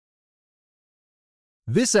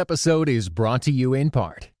This episode is brought to you in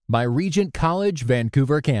part by Regent College,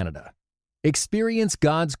 Vancouver, Canada. Experience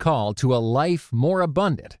God's call to a life more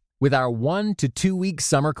abundant with our 1 to 2 week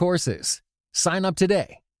summer courses. Sign up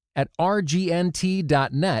today at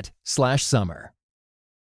rgnt.net/summer.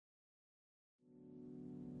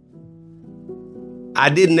 I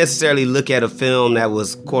didn't necessarily look at a film that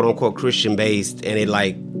was quote unquote Christian based and it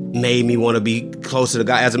made me want to be closer to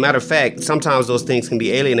God. As a matter of fact, sometimes those things can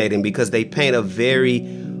be alienating because they paint a very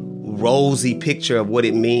rosy picture of what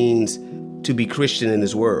it means to be Christian in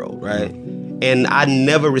this world, right? And I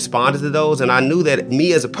never responded to those. And I knew that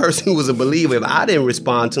me as a person who was a believer, if I didn't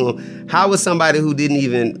respond to them, how would somebody who didn't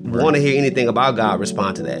even want to hear anything about God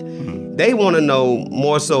respond to that? Mm-hmm. They want to know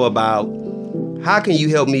more so about how can you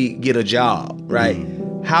help me get a job, right?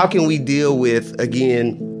 Mm-hmm. How can we deal with,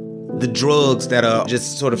 again, the drugs that are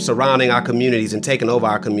just sort of surrounding our communities and taking over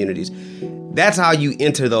our communities? That's how you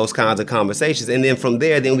enter those kinds of conversations. And then from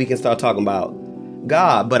there, then we can start talking about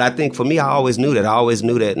God. But I think for me, I always knew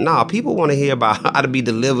that. People want to hear about how to be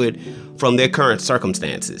delivered from their current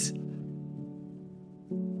circumstances.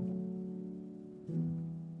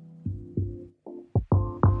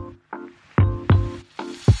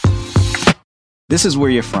 This is Where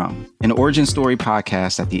You're From, an origin story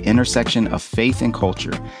podcast at the intersection of faith and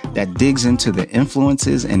culture that digs into the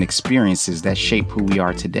influences and experiences that shape who we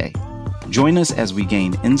are today. Join us as we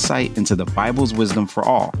gain insight into the Bible's wisdom for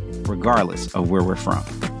all, regardless of where we're from.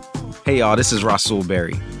 Hey y'all, this is Rasul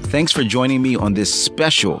Berry. Thanks for joining me on this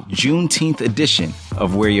special Juneteenth edition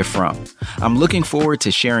of Where You're From. I'm looking forward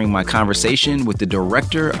to sharing my conversation with the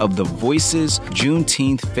director of the Voices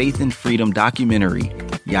Juneteenth Faith and Freedom documentary,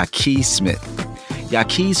 Yaki Smith.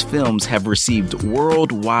 Yaki's films have received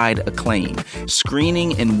worldwide acclaim,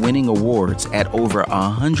 screening and winning awards at over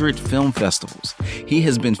 100 film festivals. He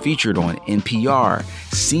has been featured on NPR,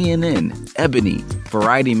 CNN, Ebony,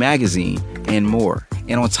 Variety Magazine, and more.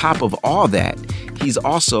 And on top of all that, he's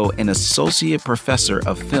also an associate professor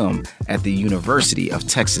of film at the University of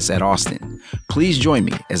Texas at Austin. Please join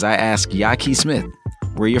me as I ask Yaki Smith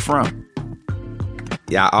where you're from.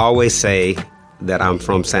 Yeah, I always say that I'm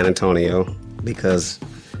from San Antonio, because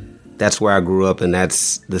that's where I grew up and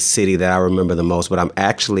that's the city that I remember the most. But I'm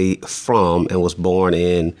actually from and was born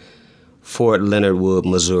in Fort Leonard Wood,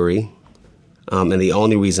 Missouri. And the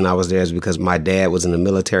only reason I was there is because my dad was in the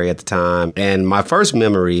military at the time. And my first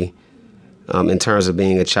memory in terms of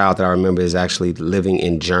being a child that I remember is actually living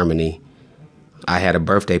in Germany. I had a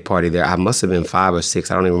birthday party there. I must have been 5 or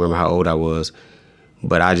 6. I don't even remember how old I was.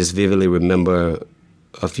 But I just vividly remember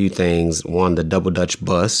a few things. One, the double Dutch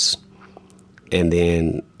bus. And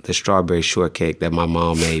then the strawberry shortcake that my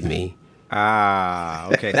mom made me. Ah,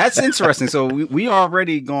 okay. That's interesting. So we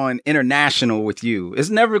already going international with you. It's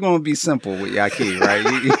never going to be simple with Yaki, right?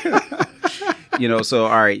 So,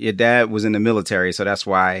 all right, your dad was in the military, so that's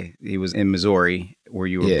why he was in Missouri where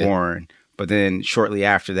you were born. But then shortly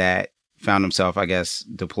after that, found himself, I guess,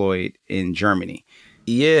 deployed in Germany.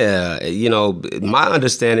 Yeah. My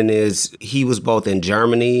understanding is he was both in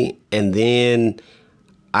Germany and then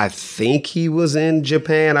I think he was in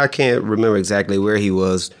Japan. I can't remember exactly where he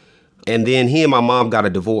was. And then he and my mom got a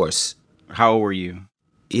divorce. How old were you?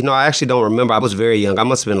 I actually don't remember. I was very young. I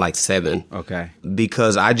must have been 7. Okay.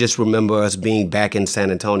 Because I just remember us being back in San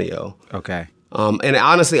Antonio. Okay. And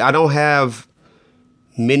honestly, I don't have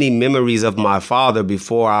many memories of my father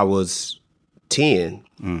before I was 10.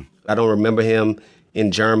 I don't remember him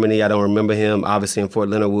in Germany. I don't remember him, obviously, in Fort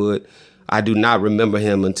Leonard Wood. I do not remember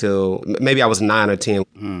him until maybe I was 9 or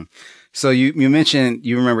 10. So you mentioned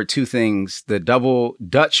you remember 2 things, the double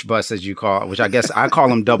Dutch bus, as you call it, which I guess I call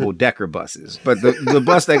them double-decker buses, but the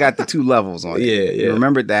bus that got the 2 levels on it. Yeah. You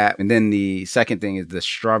remembered that. And then the second thing is the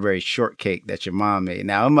strawberry shortcake that your mom made.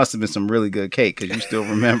 Now, it must have been some really good cake because you still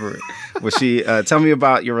remember it. Was she, tell me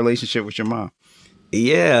about your relationship with your mom.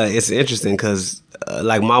 Yeah, it's interesting because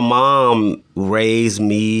my mom raised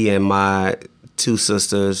me and my 2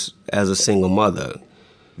 sisters as a single mother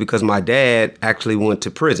because my dad actually went to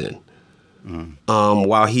prison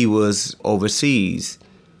while he was overseas.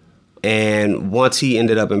 And once he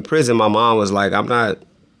ended up in prison, my mom was like, I'm not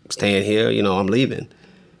staying here, I'm leaving.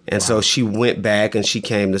 And so she went back and she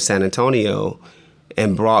came to San Antonio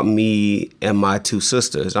and brought me and my 2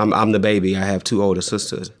 sisters. I'm the baby. I have 2 older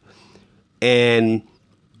sisters. And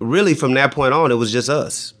really from that point on, it was just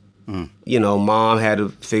us. Mom had to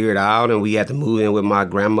figure it out and we had to move in with my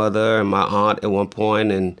grandmother and my aunt at one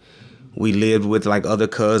point, and we lived with other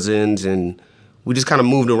cousins, and we just kind of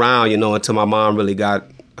moved around, until my mom really got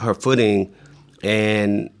her footing.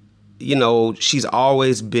 And, she's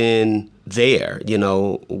always been there,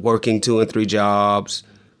 working 2 and 3 jobs,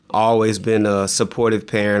 always been a supportive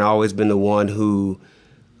parent, always been the one who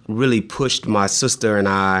really pushed my sister and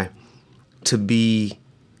I to be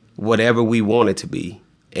whatever we wanted to be.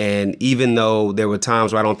 And even though there were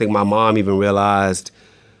times where I don't think my mom even realized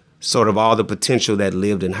sort of all the potential that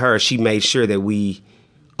lived in her, she made sure that we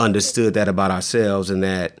understood that about ourselves and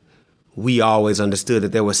that we always understood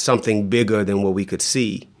that there was something bigger than what we could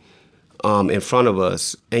see in front of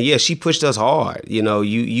us. And yeah, she pushed us hard. You know,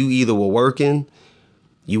 you either were working,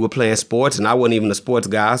 you were playing sports, and I wasn't even a sports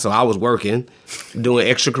guy, so I was working, doing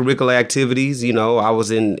extracurricular activities. You know, I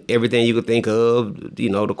was in everything you could think of, you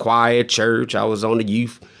know, the choir, church. I was on the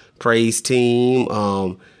youth praise team.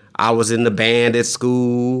 I was in the band at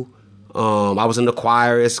school. I was in the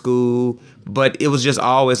choir at school. But it was just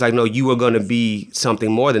always like, no, you are going to be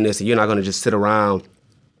something more than this, and you're not going to just sit around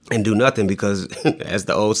and do nothing because, as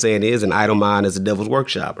the old saying is, an idle mind is a devil's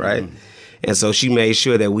workshop, right? Mm-hmm. And so she made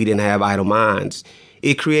sure that we didn't have idle minds.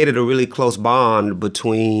 It created a really close bond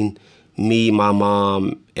between me, my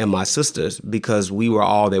mom, and my sisters because we were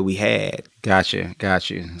all that we had. Gotcha.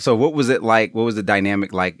 So what was it like? What was the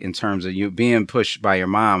dynamic like in terms of you being pushed by your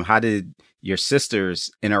mom? How did your sisters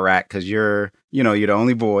interact? Because you're the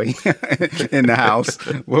only boy in the house.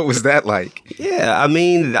 What was that like? Yeah, I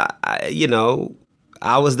mean,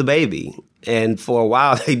 I was the baby. And for a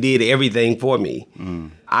while, they did everything for me.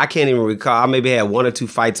 I can't even recall. I maybe had 1 or 2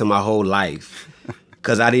 fights in my whole life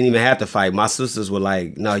because I didn't even have to fight. My sisters were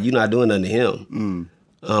like, no, you're not doing nothing to him.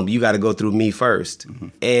 You got to go through me first. Mm-hmm.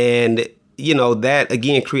 And, that,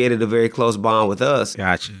 again, created a very close bond with us.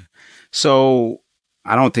 Gotcha. So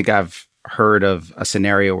I don't think I've heard of a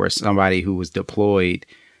scenario where somebody who was deployed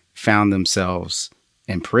found themselves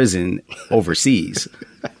in prison overseas.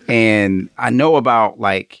 And I know about,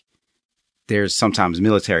 like, there's sometimes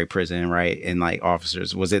military prison, right? And like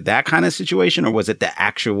officers. Was it that kind of situation or was it the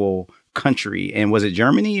actual country? And was it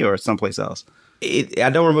Germany or someplace else? I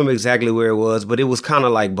don't remember exactly where it was, but it was kind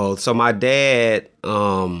of like both. So my dad,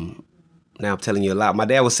 now I'm telling you a lot. My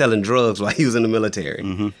dad was selling drugs while he was in the military.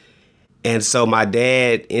 Mm-hmm. And so my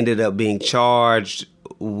dad ended up being charged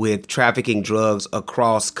with trafficking drugs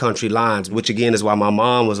across country lines, which again is why my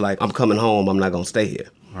mom was like, I'm coming home. I'm not going to stay here.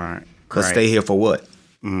 Right. Because stay here for what?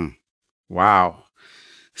 Wow.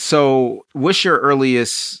 So what's your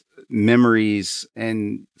earliest memories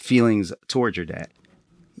and feelings towards your dad?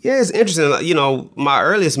 Yeah, it's interesting. My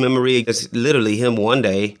earliest memory is literally him one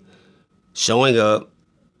day showing up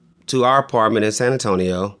to our apartment in San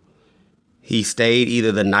Antonio. He stayed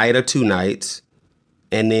either the night or 2 nights.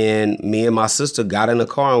 And then me and my sister got in a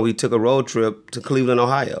car and we took a road trip to Cleveland,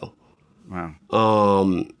 Ohio.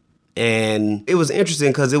 Wow. And it was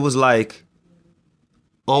interesting because it was like,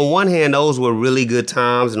 on one hand, those were really good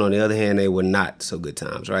times, and on the other hand, they were not so good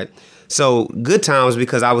times, right? So good times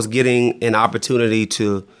because I was getting an opportunity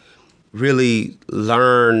to really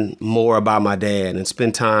learn more about my dad and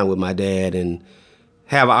spend time with my dad and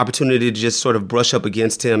have an opportunity to just sort of brush up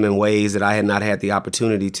against him in ways that I had not had the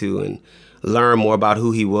opportunity to and learn more about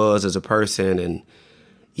who he was as a person. And,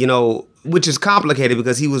 which is complicated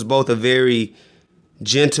because he was both a very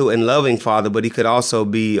gentle and loving father, but he could also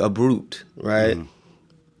be a brute, right?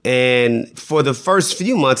 And for the first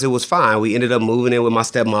few months, it was fine. We ended up moving in with my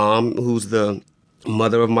stepmom, who's the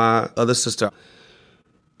mother of my other sister.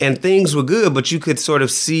 And things were good, but you could sort of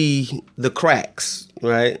see the cracks,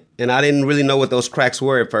 right? And I didn't really know what those cracks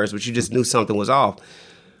were at first, but you just knew something was off.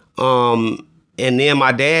 And then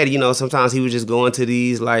my dad, sometimes he would just go into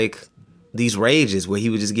these rages where he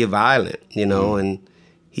would just get violent, and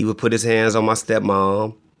he would put his hands on my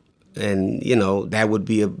stepmom. And, that would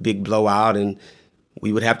be a big blowout. And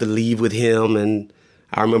we would have to leave with him. And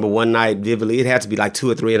I remember one night vividly, it had to be like 2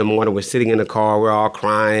 or 3 in the morning. We're sitting in the car. We're all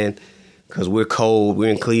crying because we're cold. We're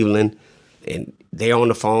in Cleveland. And they're on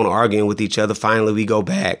the phone arguing with each other. Finally, we go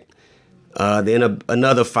back. Then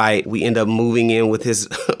another fight. We end up moving in with his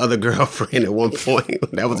other girlfriend at one point.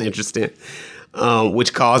 That was interesting,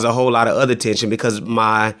 which caused a whole lot of other tension because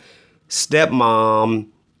my stepmom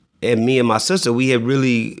and me and my sister, we had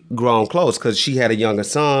really grown close because she had a younger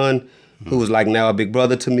son who was like now a big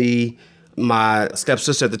brother to me. My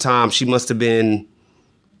stepsister at the time, she must have been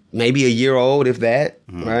maybe a year old, if that,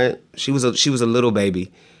 right? She was a little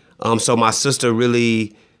baby. So my sister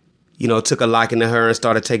really, took a liking to her and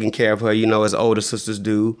started taking care of her, as older sisters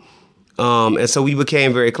do. And so we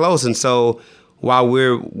became very close. And so while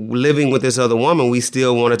we're living with this other woman, we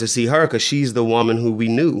still wanted to see her because she's the woman who we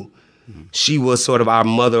knew. She was sort of our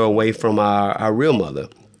mother away from our real mother.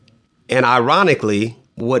 And ironically,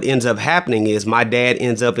 what ends up happening is my dad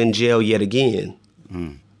ends up in jail yet again.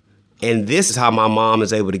 And this is how my mom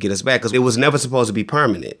is able to get us back, because it was never supposed to be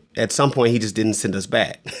permanent. At some point, he just didn't send us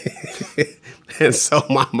back. And so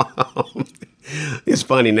my mom, it's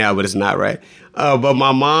funny now, but it's not, right? But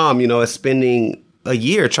my mom, is spending a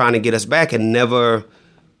year trying to get us back and never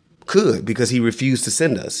could, because he refused to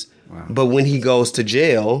send us. Wow. But when he goes to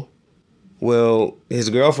jail, well, his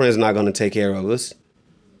girlfriend's not going to take care of us.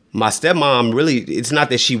 My stepmom, really, it's not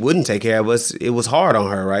that she wouldn't take care of us. It was hard on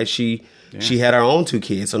her, right? She had her own 2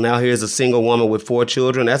 kids. So now here's a single woman with 4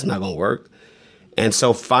 children. That's not going to work. And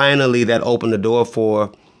so finally that opened the door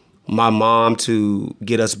for my mom to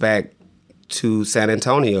get us back to San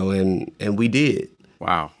Antonio, and we did.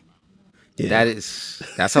 Wow. Yeah.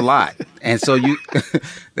 That's a lot. And so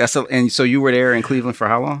you were there in Cleveland for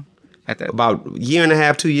how long? About a year and a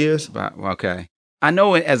half, 2 years. Okay. I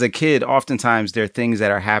know as a kid, oftentimes there are things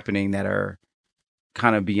that are happening that are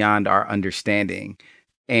kind of beyond our understanding.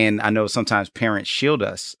 And I know sometimes parents shield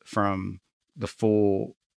us from the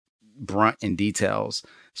full brunt and details,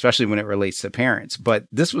 especially when it relates to parents. But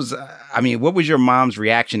this was, what was your mom's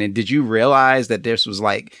reaction? And did you realize that this was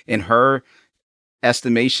like, in her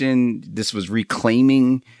estimation, this was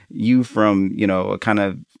reclaiming you from, a kind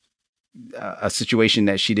of a situation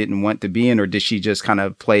that she didn't want to be in, or did she just kind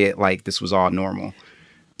of play it like this was all normal?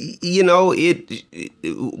 We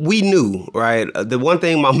knew, right? The one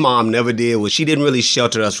thing my mom never did was she didn't really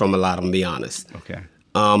shelter us from a lot, I'm gonna be honest. Okay.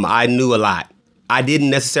 I knew a lot. I didn't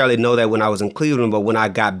necessarily know that when I was in Cleveland, but when I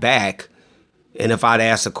got back, and if I'd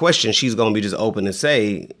ask a question, she's gonna be just open and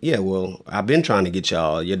say, yeah, well, I've been trying to get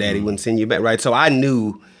y'all. Your daddy wouldn't send you back, right? So I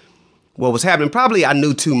knew what was happening. Probably I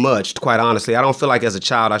knew too much, quite honestly. I don't feel like as a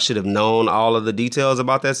child I should have known all of the details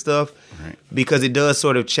about that stuff, right, because it does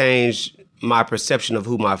sort of change my perception of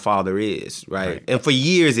who my father is, right? And for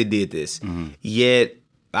years it did this. Mm-hmm. Yet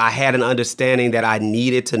I had an understanding that I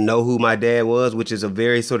needed to know who my dad was, which is a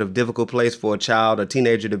very sort of difficult place for a child or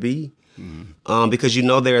teenager to be. Mm-hmm. Because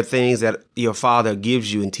there are things that your father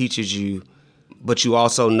gives you and teaches you, but you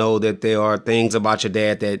also know that there are things about your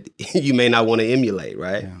dad that you may not want to emulate,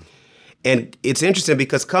 right? Yeah. And it's interesting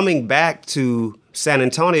because coming back to San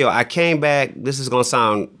Antonio, I came back, this is going to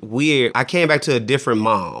sound weird, I came back to a different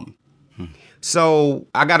mom. So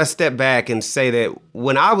I got to step back and say that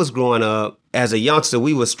when I was growing up as a youngster,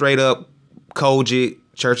 we were straight up Kojic,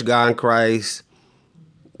 Church of God in Christ.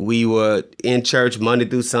 We were in church Monday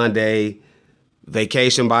through Sunday,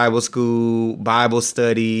 vacation Bible school, Bible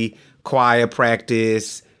study, choir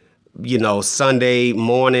practice, Sunday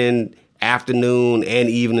morning, afternoon, and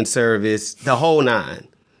evening service, the whole 9.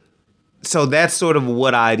 So that's sort of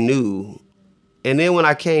what I knew. And then when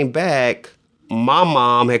I came back, my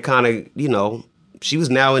mom had kind of, she was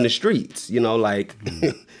now in the streets,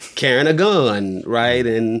 carrying a gun, right,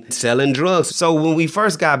 and selling drugs. So when we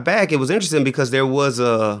first got back, it was interesting because there was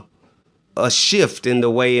a shift in the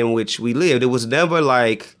way in which we lived. It was never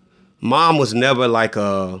like, Mom was never like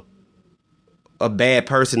a bad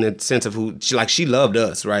person in the sense of who, she loved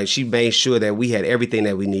us, right? She made sure that we had everything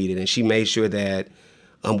that we needed, and she made sure that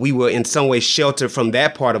we were in some way sheltered from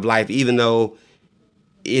that part of life, even though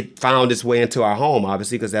it found its way into our home,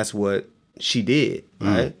 obviously, because that's what she did,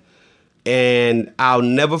 right? And I'll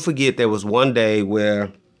never forget, there was one day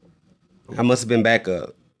where I must have been back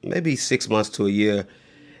maybe 6 months to a year,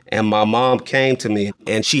 and my mom came to me,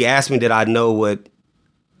 and she asked me did I know what,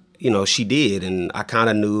 she did, and I kind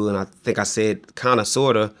of knew, and I think I said kind of,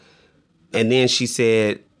 sort of, and then she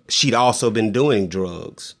said she'd also been doing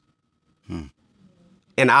drugs.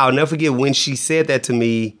 And I'll never forget when she said that to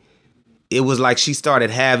me, it was like she started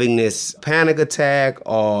having this panic attack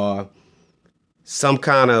or some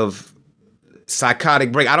kind of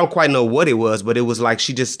psychotic break. I don't quite know what it was, but it was like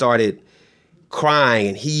she just started crying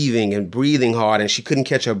and heaving and breathing hard, and she couldn't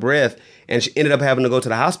catch her breath, and she ended up having to go to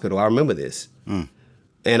the hospital. I remember this.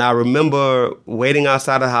 And I remember waiting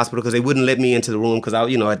outside the hospital because they wouldn't let me into the room because,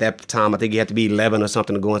 at that time, I think you had to be 11 or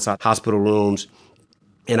something to go inside hospital rooms.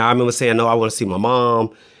 And I remember saying, no, I want to see my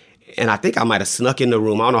mom. And I think I might have snuck in the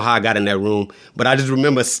room. I don't know how I got in that room, but I just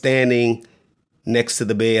remember standing next to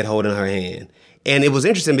the bed holding her hand. And it was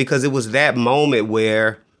interesting because it was that moment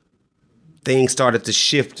where things started to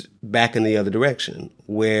shift back in the other direction,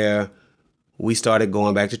 where we started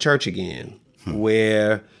going back to church again,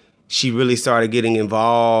 where she really started getting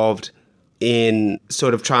involved in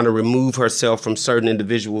sort of trying to remove herself from certain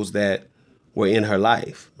individuals that were in her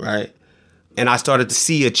life, right? And I started to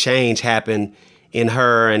see a change happen in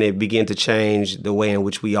her, and it began to change the way in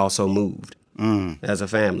which we also moved as a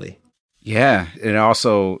family. Yeah. It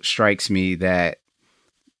also strikes me that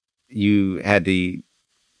you had the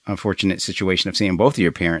unfortunate situation of seeing both of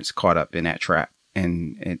your parents caught up in that trap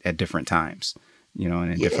and at different times.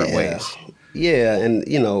 in different ways. Yeah, and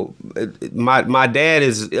my dad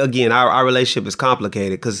is, again, our relationship is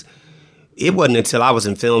complicated because it wasn't until I was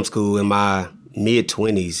in film school in my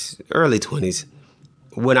mid-20s, early 20s,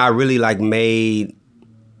 when I really made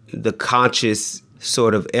the conscious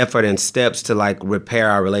sort of effort and steps to repair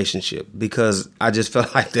our relationship, because I just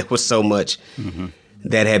felt like there was so much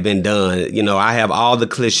that had been done. I have all the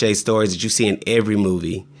cliche stories that you see in every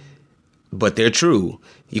movie, but they're true.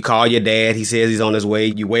 You call your dad, he says he's on his way.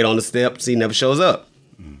 You wait on the steps, he never shows up.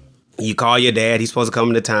 You call your dad, he's supposed to come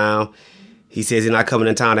into town. He says he's not coming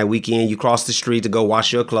in town that weekend. You cross the street to go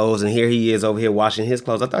wash your clothes, and here he is over here washing his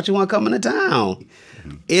clothes. I thought you weren't coming to town.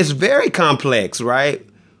 It's very complex, right?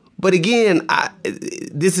 But again,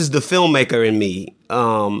 this is the filmmaker in me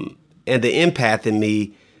and the empath in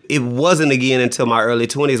me. It wasn't, again, until my early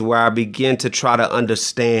 20s where I began to try to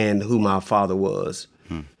understand who my father was.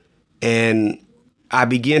 And I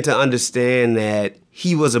began to understand that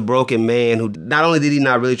he was a broken man who not only did he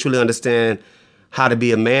not really truly understand how to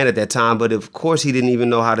be a man at that time, but of course he didn't even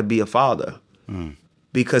know how to be a father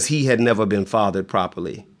because he had never been fathered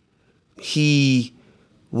properly. He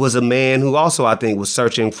was a man who also, I think, was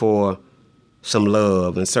searching for some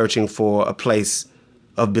love and searching for a place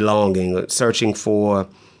of belonging, searching for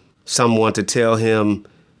someone to tell him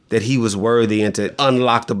that he was worthy and to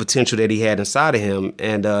unlock the potential that he had inside of him.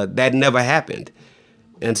 And that never happened.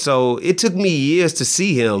 And so it took me years to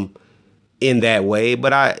see him in that way,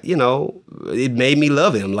 but it made me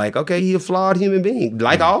love him. Okay, he's a flawed human being,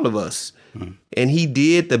 like all of us. And he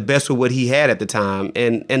did the best with what he had at the time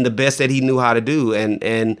and the best that he knew how to do.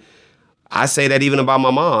 And I say that even about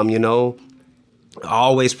my mom,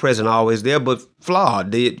 always present, always there, but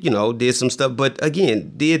flawed, did some stuff, but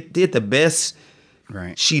again, did the best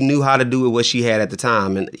she knew how to do with what she had at the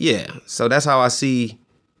time. And so that's how I see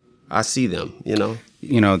them,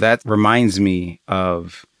 That reminds me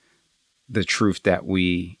of the truth that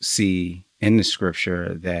we see in the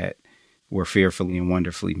scripture, that we're fearfully and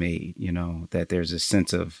wonderfully made, that there's a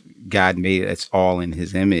sense of God made us all in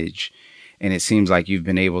his image. And it seems like you've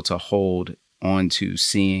been able to hold on to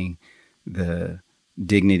seeing the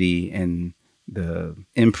dignity and the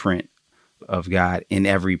imprint of God in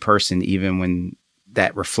every person, even when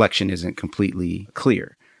that reflection isn't completely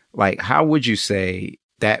clear. How would you say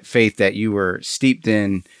that faith that you were steeped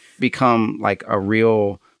in become a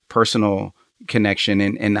real personal connection?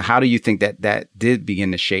 And how do you think that did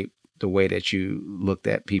begin to shape the way that you looked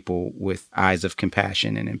at people with eyes of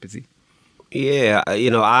compassion and empathy? Yeah,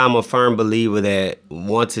 I'm a firm believer that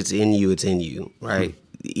once it's in you, right?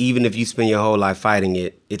 Even if you spend your whole life fighting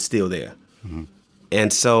it, it's still there.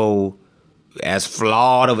 And so, as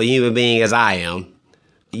flawed of a human being as I am,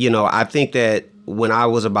 I think that when I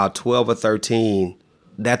was about 12 or 13,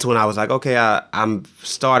 that's when I was like, okay, I'm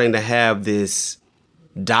starting to have this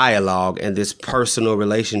dialogue and this personal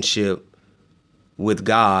relationship with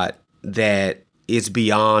God that is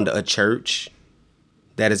beyond a church,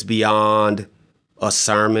 that is beyond a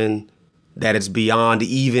sermon, that is beyond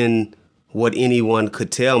even what anyone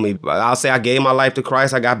could tell me. I'll say I gave my life to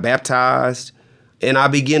Christ, I got baptized, and I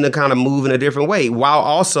began to kind of move in a different way, while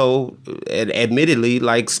also, admittedly,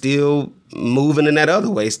 still moving in that other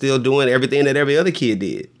way, still doing everything that every other kid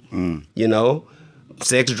did,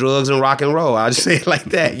 sex, drugs, and rock and roll. I'll just say it like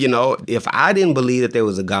that. If I didn't believe that there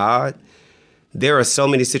was a God, there are so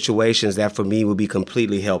many situations that for me would be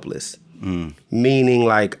completely helpless. Meaning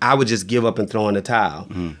I would just give up and throw in the towel.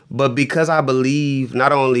 But because I believe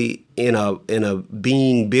not only in a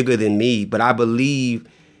being bigger than me, but I believe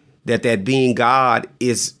that being God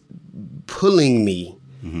is pulling me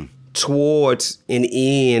towards an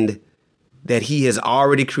end that he has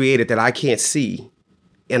already created that I can't see.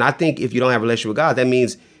 And I think if you don't have a relationship with God, that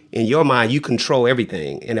means in your mind, you control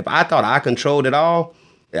everything. And if I thought I controlled it all,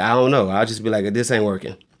 I don't know. I'll just be like, this ain't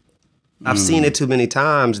working. I've seen it too many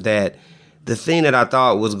times that the thing that I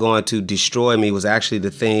thought was going to destroy me was actually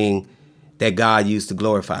the thing that God used to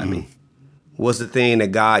glorify me. Was the thing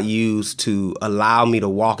that God used to allow me to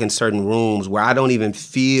walk in certain rooms where I don't even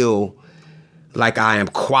feel like I am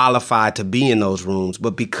qualified to be in those rooms.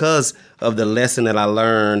 But because of the lesson that I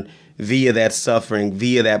learned via that suffering,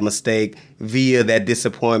 via that mistake, via that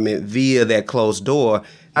disappointment, via that closed door,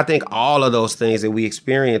 I think all of those things that we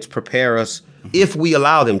experience prepare us if we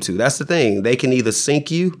allow them to. That's the thing. They can either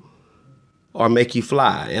sink you or make you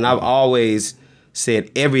fly. And I've always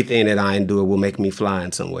said everything that I endure will make me fly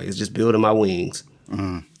in some ways, just building my wings.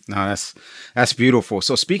 No, that's beautiful.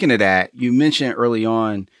 So speaking of that, you mentioned early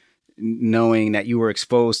on knowing that you were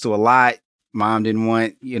exposed to a lot. Mom didn't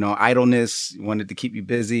want, idleness, wanted to keep you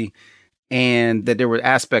busy. and that there were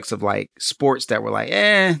aspects of like sports that were like,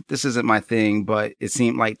 this isn't my thing, but it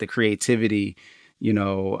seemed like the creativity,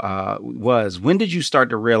 was. When did you start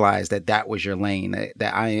to realize that that was your lane,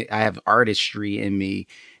 that I have artistry in me?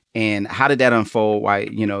 And how did that unfold while,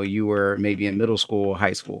 you were maybe in middle school or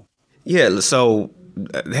high school? Yeah, so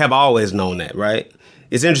have always known that, right?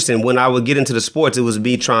 It's interesting. When I would get into the sports, it was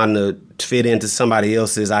me trying to fit into somebody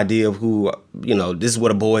else's idea of who, this is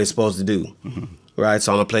what a boy is supposed to do, right?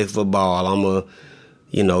 So I'm going to play football. I'm going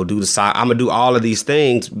to, do the soccer. I'm going to do all of these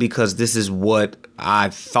things because this is what I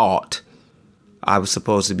thought I was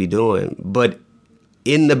supposed to be doing. But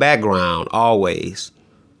in the background always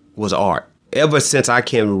was art. Ever since I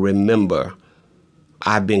can remember,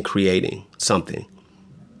 I've been creating something.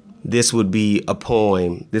 This would be a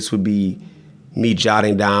poem. This would be me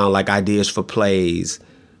jotting down like ideas for plays,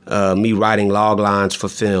 me writing log lines for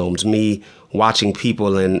films, me watching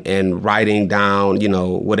people and writing down,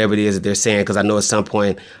 whatever it is that they're saying, because I know at some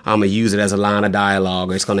point I'm going to use it as a line of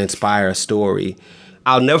dialogue or it's going to inspire a story.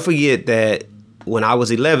 I'll never forget that when I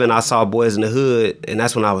was 11, I saw Boys in the Hood, and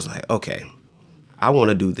that's when I was like, okay, I want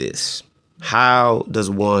to do this. How does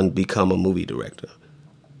one become a movie director?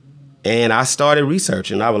 And I started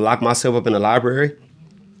researching. I would lock myself up in the library.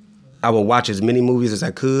 I would watch as many movies as I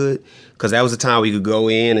could, because that was the time where you could go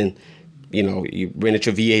in and, you rented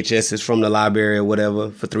your VHSs from the library or whatever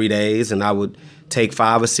for 3 days, and I would take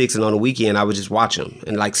 5 or 6, and on the weekend I would just watch them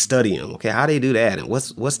and like study them. Okay, how do they do that? And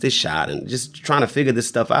what's this shot? And just trying to figure this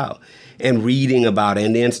stuff out and reading about it,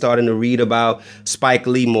 and then starting to read about Spike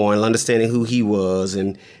Lee more and understanding who he was,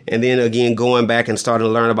 and then again going back and starting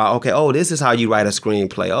to learn about, okay, oh, this is how you write a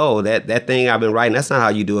screenplay. Oh, that thing I've been writing, that's not how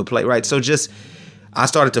you do a play, right? So I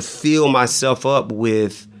started to fill myself up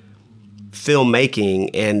with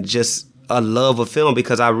filmmaking and just a love of film,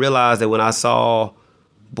 because I realized that when I saw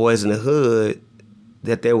Boys in the Hood,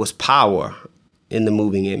 that there was power in the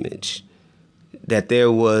moving image, that there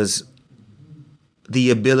was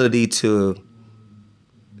the ability to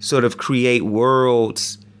sort of create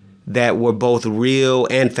worlds that were both real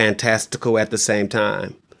and fantastical at the same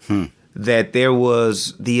time. That there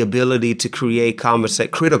was the ability to create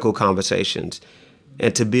critical conversations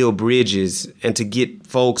and to build bridges and to get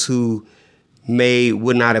folks who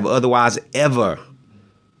would not have otherwise ever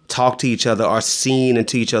talked to each other or seen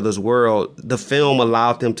into each other's world. The film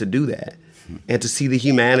allowed them to do that and to see the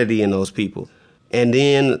humanity in those people. And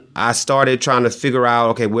then I started trying to figure out,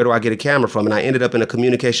 okay, where do I get a camera from? And I ended up in a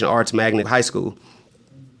communication arts magnet high school.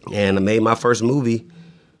 And I made my first movie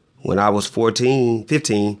when I was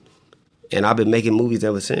 15, and I've been making movies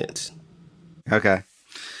ever since. Okay.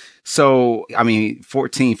 So,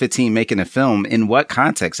 14, 15, making a film, in what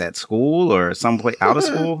context? At school or someplace out of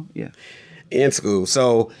school? Yeah. In school.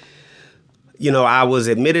 So, I was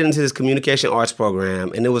admitted into this communication arts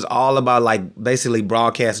program, and it was all about like basically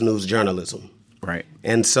broadcast news journalism. Right.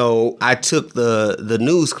 And so I took the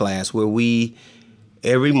news class where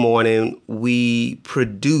every morning we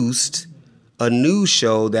produced a news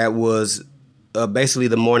show that was basically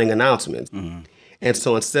the morning announcements. Mm-hmm. And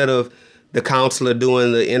so instead of the counselor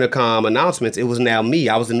doing the intercom announcements, it was now me.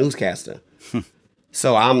 I was the newscaster.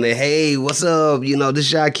 So I'm hey, what's up? This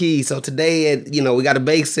is Shaki. So today, we got a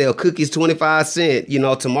bake sale, cookies 25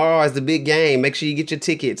 cents. Tomorrow is the big game. Make sure you get your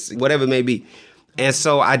tickets, whatever it may be. And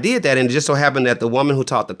so I did that, and it just so happened that the woman who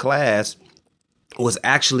taught the class was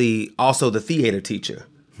actually also the theater teacher.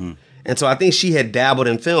 And so I think she had dabbled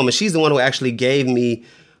in film, and she's the one who actually gave me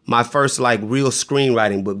my first like real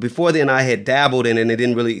screenwriting book. Before then, I had dabbled in it and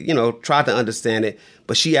didn't really, try to understand it.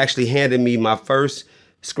 But she actually handed me my first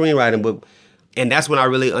screenwriting book, and that's when I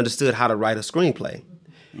really understood how to write a screenplay.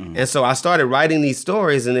 And so I started writing these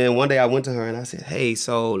stories, and then one day I went to her and I said, hey,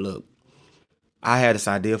 so look, I had this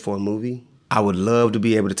idea for a movie. I would love to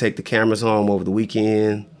be able to take the cameras home over the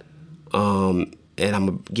weekend, and I'm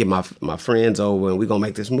going to get my friends over, and we're going to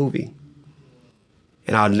make this movie.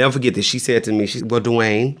 And I'll never forget this. She said to me, well,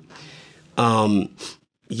 Dwayne,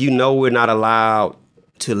 we're not allowed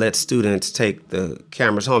to let students take the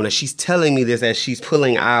cameras home. Now, she's telling me this as she's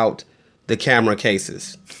pulling out the camera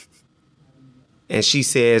cases. And she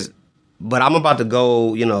says, but I'm about to go,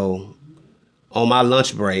 on my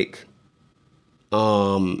lunch break.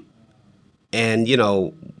 And,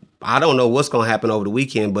 I don't know what's going to happen over the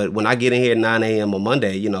weekend, but when I get in here at 9 a.m. on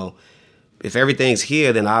Monday, if everything's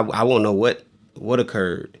here, then I won't know what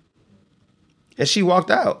occurred. And she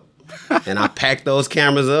walked out. And I packed those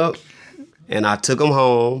cameras up, and I took them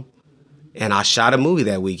home, and I shot a movie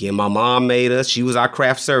that weekend. My mom made us. She was our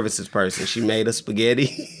craft services person. She made us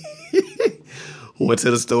spaghetti. Went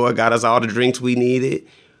to the store, got us all the drinks we needed.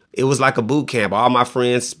 It was like a boot camp. All my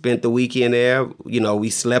friends spent the weekend there. We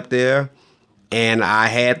slept there. And I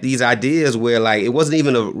had these ideas where like it wasn't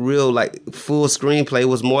even a real like full screenplay. It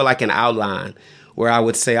was more like an outline where I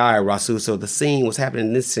would say, all right, Rasul, so the scene, what's happening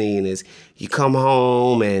in this scene is you come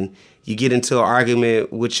home and you get into an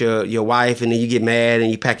argument with your wife, and then you get mad and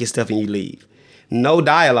you pack your stuff and you leave. No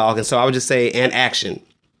dialogue. And so I would just say, and action.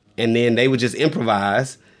 And then they would just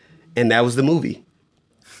improvise, and that was the movie.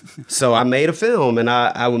 So I made a film, and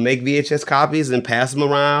I would make VHS copies and pass them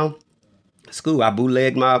around school. I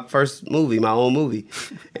bootlegged my first movie, my own movie.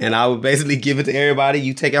 And I would basically give it to everybody.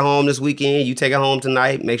 You take it home this weekend. You take it home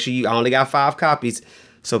tonight. Make sure I only got 5 copies.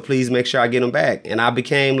 So please make sure I get them back. And I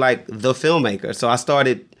became like the filmmaker. So I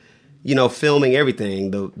started, filming everything,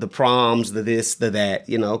 the proms, the this, the that,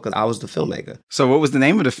 because I was the filmmaker. So what was the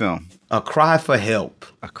name of the film? A Cry for Help.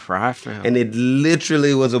 A Cry for Help. And it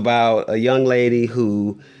literally was about a young lady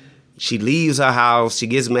who, she leaves her house, she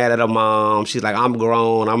gets mad at her mom, she's like, I'm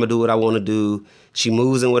grown, I'm gonna do what I wanna do. She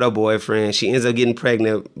moves in with her boyfriend, she ends up getting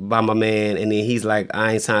pregnant by my man, and then he's like,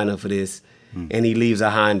 I ain't signed up for this. And he leaves her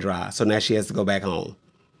high and dry. So now she has to go back home.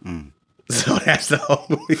 So that's the whole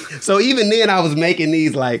movie. So even then I was making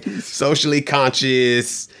these like socially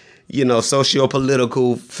conscious,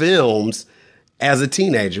 socio-political films as a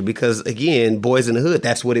teenager, because again, Boys in the Hood,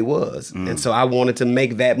 that's what it was. And so I wanted to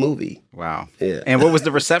make that movie. Wow. Yeah. And what was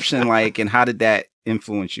the reception like, and how did that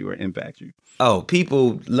influence you or impact you? Oh,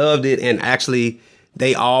 people loved it, and actually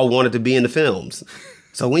they all wanted to be in the films.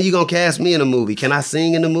 So when you gonna cast me in a movie? Can I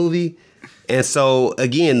sing in the movie? And so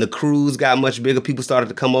again, the crews got much bigger. People started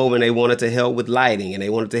to come over and they wanted to help with lighting, and they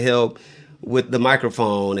wanted to help with the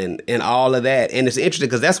microphone and all of that. And it's interesting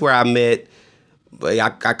because that's where I met, I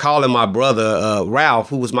call him my brother, Ralph,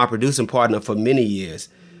 who was my producing partner for many years.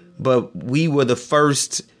 But we were the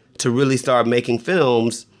first to really start making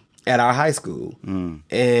films at our high school.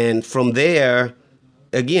 And from there,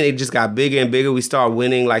 again, it just got bigger and bigger. We started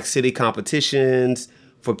winning like city competitions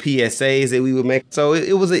for PSAs that we would make. So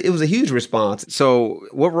it was a huge response. So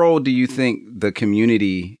what role do you think the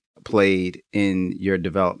community played in your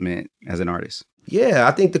development as an artist? Yeah,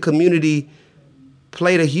 I think the community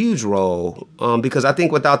played a huge role because I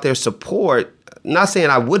think without their support, not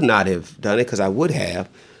saying I would not have done it, because I would have,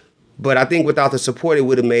 but I think without the support, it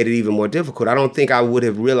would have made it even more difficult. I don't think I would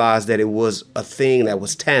have realized that it was a thing that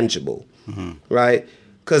was tangible, right?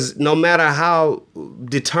 Because no matter how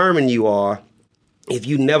determined you are, if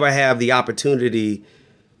you never have the opportunity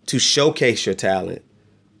to showcase your talent,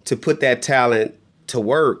 to put that talent to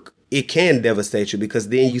work, it can devastate you, because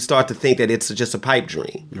then you start to think that it's just a pipe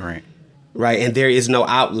dream. Right. And there is no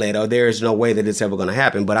outlet, or there is no way that it's ever going to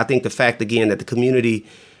happen. But I think the fact, again, that the community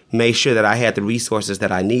made sure that I had the resources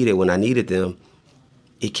that I needed when I needed them,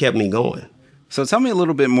 it kept me going. So tell me a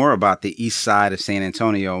little bit more about the east side of San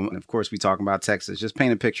Antonio. And of course, we talk about Texas. Just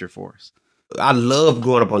paint a picture for us. I loved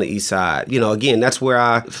growing up on the east side. Again, that's where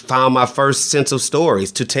I found my first sense of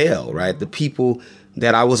stories to tell, right? The people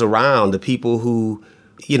that I was around, the people who,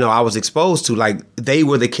 I was exposed to, like, they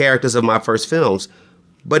were the characters of my first films.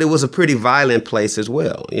 But it was a pretty violent place as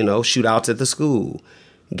well. Shootouts at the school,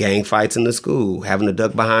 gang fights in the school, having to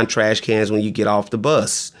duck behind trash cans when you get off the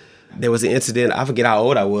bus. There was an incident, I forget how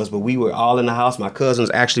old I was, but we were all in the house. My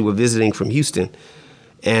cousins actually were visiting from Houston.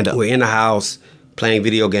 And we're in the house playing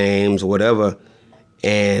video games or whatever.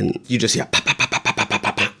 And you just hear pop, pop, pop, pop, pop, pop,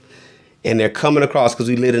 pop, pop. And they're coming across, because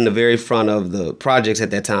we lived in the very front of the projects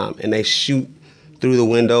at that time. And they shoot through the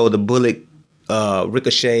window. The bullet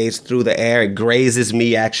ricochets through the air. It grazes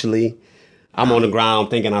me, actually. I'm on the ground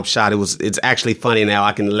thinking I'm shot. It's actually funny now.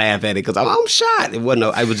 I can laugh at it because I'm shot. It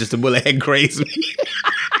was just a bullet had grazed me.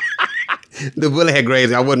 The bullet had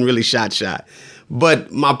grazed me. I wasn't really shot.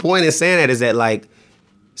 But my point in saying that is that, like,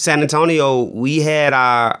 San Antonio, we had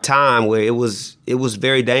our time where it was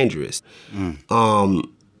very dangerous.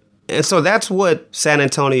 And so that's what San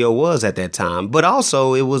Antonio was at that time. But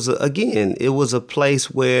also it was a place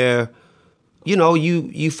where,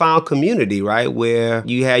 you found community, right? Where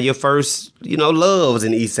you had your first, loves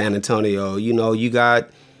in East San Antonio. You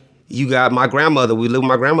got my grandmother. We lived with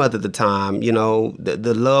my grandmother at the time.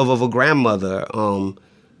 The love of a grandmother,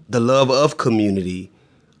 the love of community.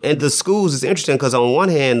 And the schools is interesting because on one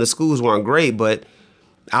hand, the schools weren't great, but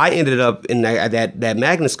I ended up in that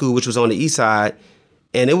magnet school, which was on the east side.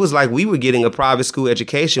 And it was like we were getting a private school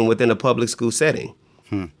education within a public school setting.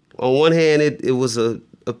 On one hand, it was a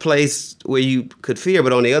place where you could fear,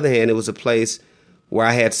 but on the other hand, it was a place where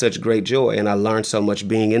I had such great joy, and I learned so much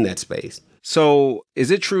being in that space. So is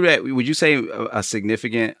it true that, would you say a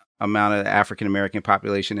significant amount of the African-American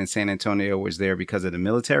population in San Antonio was there because of the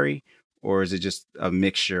military, or is it just a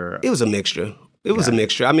mixture? It was a mixture. It was a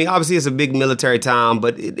mixture. I mean, obviously it's a big military town,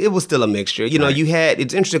 but it was still a mixture. You know,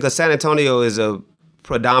 it's interesting because San Antonio is a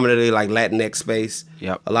predominantly like Latinx space.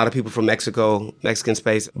 Yep. A lot of people from Mexican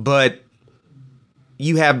space. But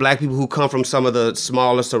you have black people who come from some of the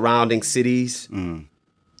smaller surrounding cities, and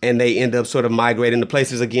they end up sort of migrating to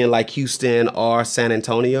places, again, like Houston or San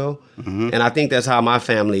Antonio. And I think that's how my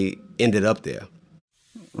family ended up there.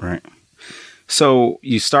 Right. So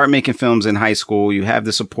you start making films in high school. You have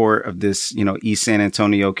the support of this, East San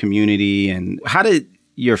Antonio community. And how did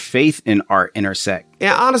your faith in art intersect?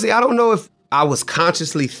 And honestly, I don't know if I was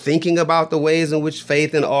consciously thinking about the ways in which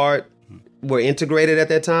faith and art were integrated at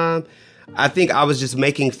that time. I think I was just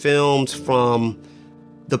making films from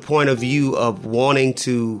the point of view of wanting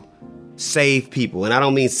to save people. And I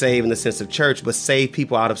don't mean save in the sense of church, but save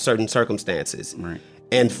people out of certain circumstances. Right.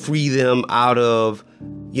 And free them out of,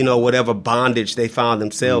 whatever bondage they found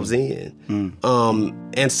themselves in.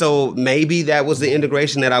 And so maybe that was the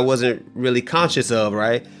integration that I wasn't really conscious of,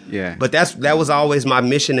 right? Yeah. But that was always my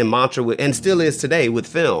mission and mantra, and still is today with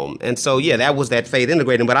film. And so, that was that faith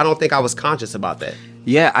integrating, but I don't think I was conscious about that.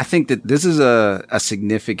 Yeah, I think that this is a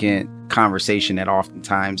significant conversation that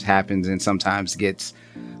oftentimes happens and sometimes gets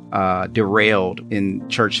derailed in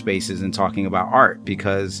church spaces and talking about art,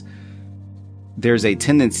 because there's a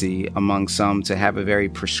tendency among some to have a very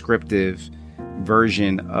prescriptive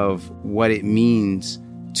version of what it means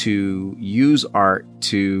to use art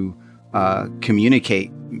to communicate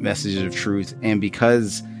messages of truth. And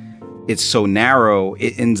because it's so narrow,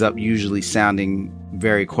 it ends up usually sounding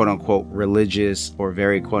very quote unquote religious or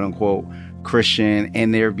very quote unquote Christian.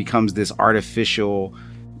 And there becomes this artificial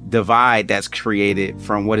divide that's created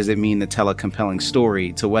from what does it mean to tell a compelling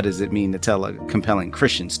story to what does it mean to tell a compelling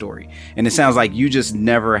Christian story. And it sounds like you just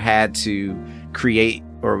never had to create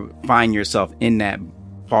or find yourself in that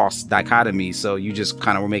false dichotomy. So you just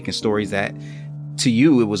kind of were making stories that to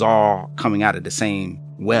you, it was all coming out of the same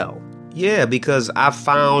well. Yeah, because I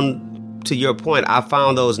found, to your point, I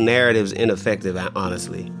found those narratives ineffective,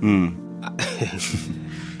 honestly.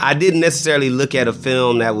 I didn't necessarily look at a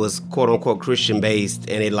film that was quote unquote Christian based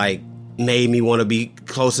and it like made me want to be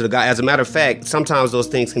closer to God. As a matter of fact, sometimes those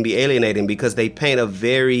things can be alienating because they paint a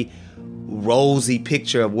very rosy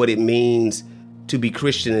picture of what it means to be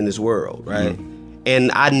Christian in this world, right?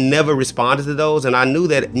 And I never responded to those. And I knew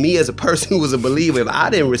that me as a person who was a believer, if I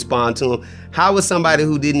didn't respond to them, how would somebody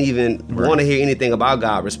who didn't even want to hear anything about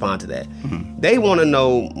God respond to that? They want to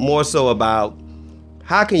know more so about,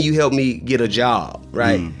 how can you help me get a job,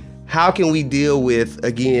 right? How can we deal with,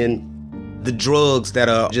 again, the drugs that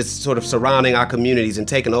are just sort of surrounding our communities and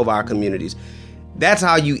taking over our communities? That's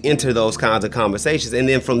how you enter those kinds of conversations. And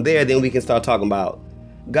then from there, then we can start talking about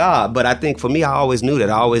God. But I think for me, I always knew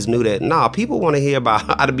that, people want to hear about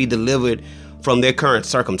how to be delivered from their current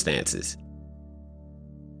circumstances.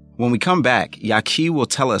 When we come back, Yaqui will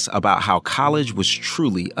tell us about how college was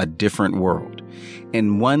truly a different world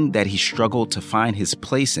and one that he struggled to find his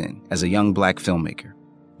place in as a young black filmmaker.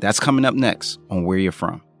 That's coming up next on Where You're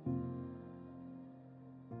From.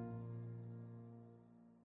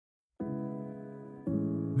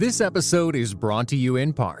 This episode is brought to you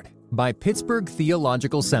in part by Pittsburgh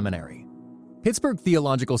Theological Seminary. Pittsburgh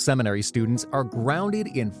Theological Seminary students are grounded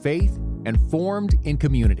in faith and formed in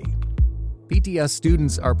community. PTS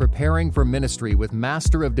students are preparing for ministry with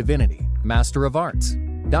Master of Divinity, Master of Arts,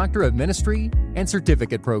 Doctor of Ministry, and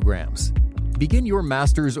certificate programs. Begin your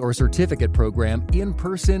master's or certificate program in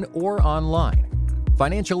person or online.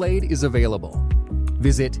 Financial aid is available.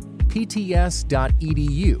 Visit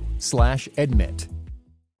pts.edu/admit.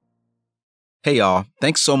 Hey y'all,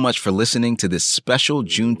 thanks so much for listening to this special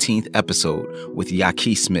Juneteenth episode with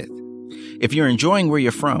Yaqui Smith. If you're enjoying Where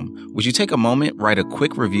You're From, would you take a moment, write a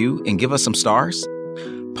quick review, and give us some stars?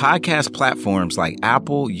 Podcast platforms like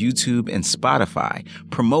Apple, YouTube, and Spotify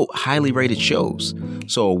promote highly rated shows.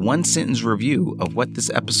 So a one-sentence review of what this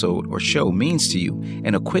episode or show means to you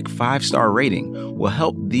and a quick 5-star rating will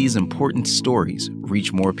help these important stories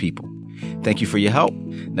reach more people. Thank you for your help.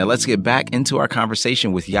 Now let's get back into our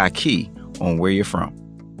conversation with Yaqui on Where You're From.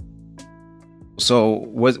 So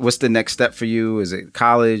what's the next step for you? Is it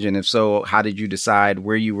college? And if so, how did you decide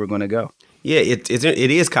where you were going to go? Yeah, it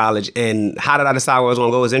is college. And how did I decide where I was going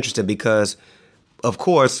to go is interesting because, of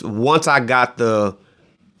course, once I got the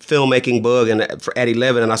filmmaking bug at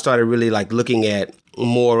 11 and I started really like looking at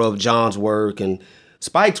more of John's work and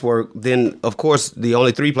Spike's work, then, of course, the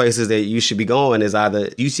only 3 places that you should be going is either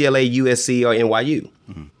UCLA, USC, or NYU.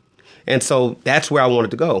 And so that's where I wanted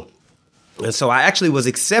to go. And so I actually was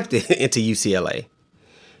accepted into UCLA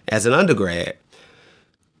as an undergrad.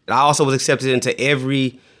 I also was accepted into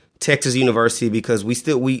every Texas University because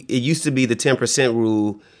it used to be the 10%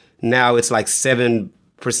 rule. Now it's like 7%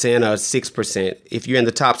 or 6%. If you're in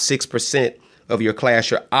the top 6% of your class,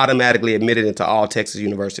 you're automatically admitted into all Texas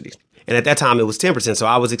universities. And at that time, it was 10%. So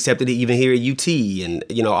I was accepted even here at UT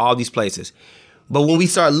and, all these places. But when we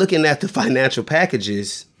start looking at the financial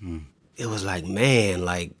packages, it was like, man,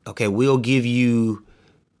 okay, we'll give you,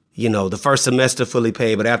 the first semester fully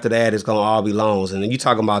paid, but after that, it's going to all be loans. And then you're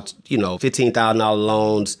talking about, $15,000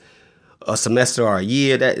 loans a semester or a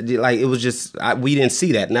year. That it was just, we didn't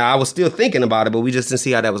see that. Now, I was still thinking about it, but we just didn't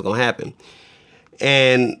see how that was going to happen.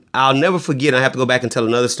 And I'll never forget, I have to go back and tell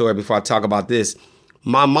another story before I talk about this.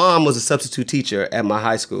 My mom was a substitute teacher at my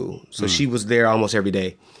high school, so she was there almost every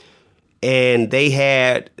day. And they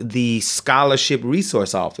had the scholarship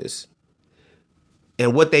resource office.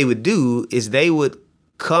 And what they would do is they would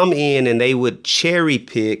come in and they would cherry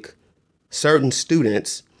pick certain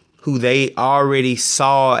students who they already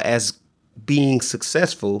saw as being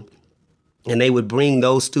successful, and they would bring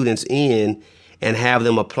those students in and have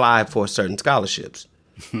them apply for certain scholarships.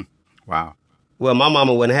 Wow. Well, my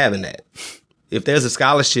mama wasn't having that. If there's a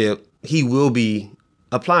scholarship, he will be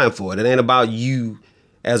applying for it. It ain't about you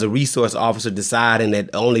as a resource officer deciding that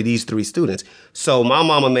only these 3 students. So my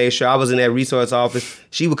mama made sure I was in that resource office.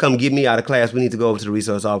 She would come get me out of class. We need to go over to the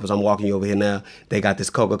resource office. I'm walking you over here now. They got this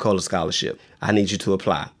Coca-Cola scholarship. I need you to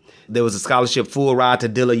apply. There was a scholarship full ride to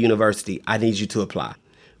Dillard University. I need you to apply,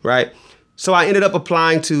 right? So I ended up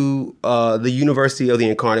applying to the University of the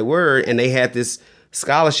Incarnate Word, and they had this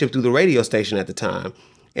scholarship through the radio station at the time.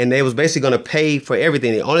 And they was basically going to pay for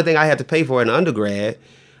everything. The only thing I had to pay for in undergrad,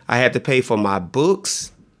 I had to pay for my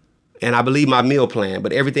books and I believe my meal plan,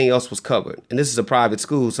 but everything else was covered. And this is a private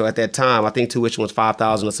school, so at that time, I think tuition was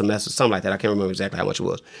 $5,000 a semester, something like that. I can't remember exactly how much it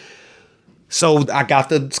was. So I got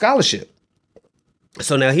the scholarship.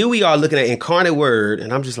 So now here we are looking at Incarnate Word,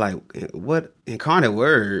 and I'm just like, what? Incarnate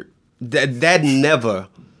Word? That never,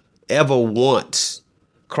 ever once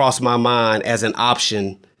crossed my mind as an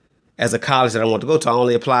option as a college that I want to go to. I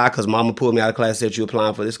only applied because mama pulled me out of class and said, you're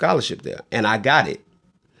applying for this scholarship there. And I got it.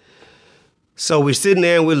 So we're sitting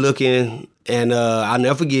there and we're looking, and I'll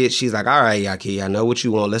never forget, she's like, all right, Yaki, I know what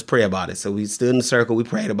you want. Let's pray about it. So we stood in the circle, we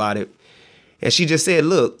prayed about it. And she just said,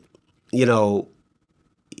 look,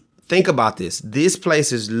 think about this. This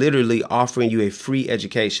place is literally offering you a free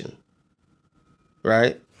education,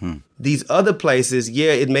 right? These other places,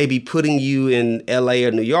 yeah, it may be putting you in LA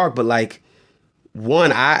or New York, but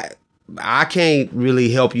one, I can't really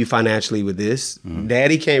help you financially with this.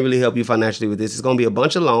 Daddy can't really help you financially with this. It's going to be a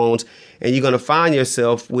bunch of loans, and you're going to find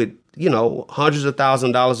yourself with, hundreds of thousands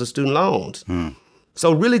of dollars of student loans.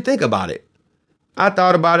 So really think about it. I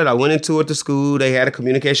thought about it. I went into it to school. They had a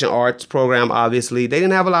communication arts program, obviously. They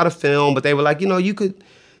didn't have a lot of film, but they were like, you could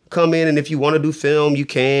come in, and if you want to do film, you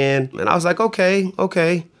can. And I was like,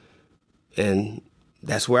 okay. And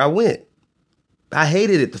that's where I went. I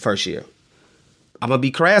hated it the first year. I'm going to be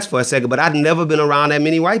crass for a second, but I'd never been around that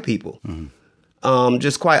many white people.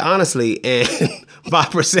 Just quite honestly. And my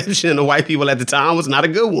perception of white people at the time was not a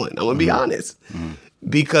good one. I'm going to be honest.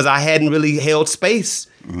 Because I hadn't really held space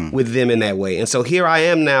with them in that way. And so here I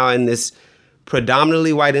am now in this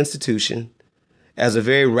predominantly white institution as a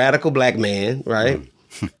very radical black man, right?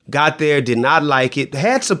 Got there, did not like it.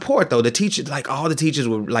 Had support, though. The teachers, all the teachers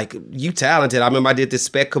were like, you talented. I remember I did this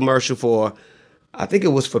spec commercial for, I think it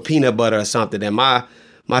was for peanut butter or something. And my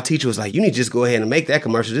teacher was like, you need to just go ahead and make that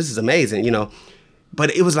commercial. This is amazing,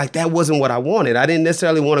 But it was like, that wasn't what I wanted. I didn't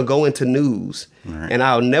necessarily want to go into news. Right. And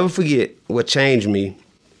I'll never forget what changed me.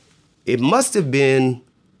 It must have been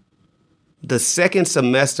the second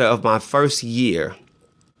semester of my first year,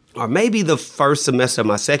 or maybe the first semester of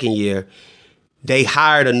my second year. They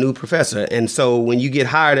hired a new professor. And so when you get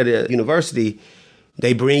hired at a university,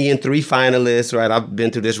 they bring in 3 finalists, right? I've been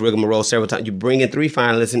through this rigmarole several times. You bring in 3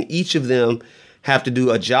 finalists, and each of them have to do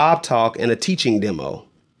a job talk and a teaching demo.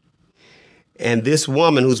 And this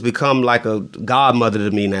woman who's become like a godmother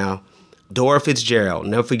to me now, Dora Fitzgerald,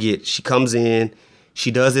 never forget, she comes in, she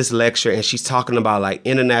does this lecture, and she's talking about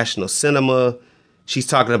international cinema. She's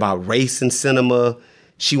talking about race in cinema.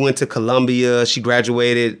 She went to Columbia. She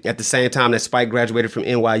graduated at the same time that Spike graduated from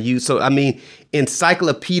NYU. So,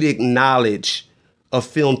 encyclopedic knowledge of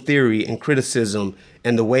film theory and criticism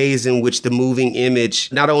and the ways in which the moving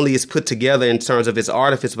image not only is put together in terms of its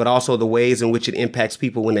artifice, but also the ways in which it impacts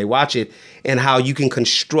people when they watch it and how you can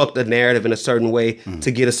construct a narrative in a certain way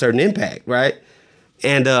to get a certain impact, right?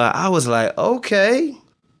 And I was like, okay,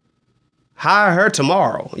 hire her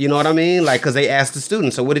tomorrow. You know what I mean? Because they asked the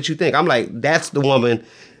students, so what did you think? I'm like, that's the woman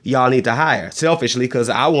y'all need to hire, selfishly, because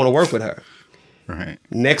I want to work with her. Right.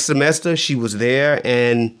 Next semester, she was there,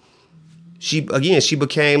 and she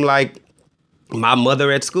became like my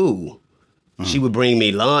mother at school. She would bring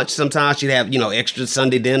me lunch. Sometimes she'd have, extra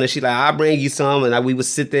Sunday dinner. She'd like, I'll bring you some. And we would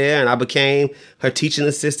sit there, and I became her teaching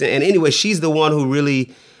assistant. And anyway, she's the one who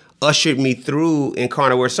really ushered me through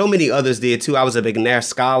Incarnate Word. So many others did too. I was a McNair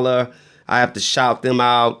scholar. I have to shout them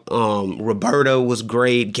out. Roberta was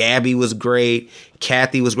great. Gabby was great.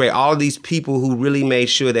 Kathy was great. All of these people who really made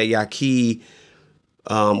sure that Yaqui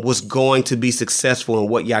was going to be successful in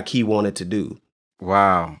what Yaqui wanted to do.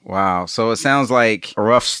 Wow. So it sounds like a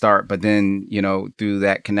rough start, but then, through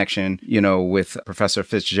that connection, with Professor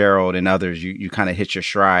Fitzgerald and others, you kind of hit your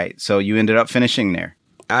stride. So you ended up finishing there.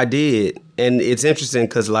 I did. And it's interesting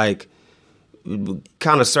because, like,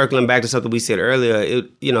 kind of circling back to something we said earlier,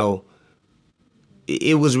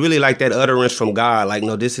 it was really like that utterance from God, like,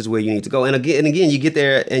 no, this is where you need to go. And again, you get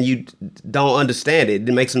there and you don't understand it.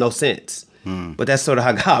 It makes no sense. But that's sort of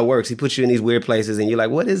how God works. He puts you in these weird places and you're like,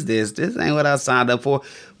 what is this? This ain't what I signed up for.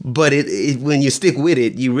 But when you stick with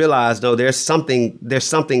it, you realize, no, there's something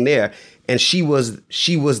there. And she was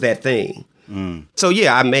that thing. So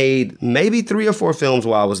yeah, I made maybe 3 or 4 films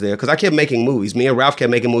while I was there because I kept making movies. Me and Ralph kept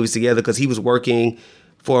making movies together because he was working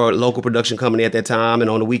for a local production company at that time. And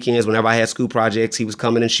on the weekends, whenever I had school projects, he was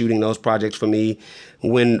coming and shooting those projects for me.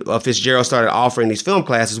 When Fitzgerald started offering these film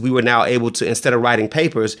classes, we were now able to, instead of writing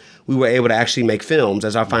papers, we were able to actually make films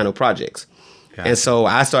as our final projects. Gotcha. And so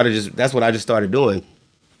that's what I just started doing.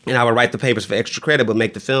 And I would write the papers for extra credit, but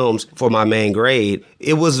make the films for my main grade.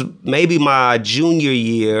 It was maybe my junior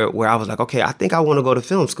year where I was like, okay, I think I want to go to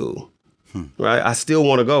film school, right? I still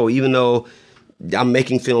want to go, even though I'm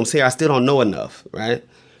making films here, I still don't know enough, right?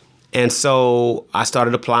 And so I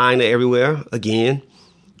started applying to everywhere again,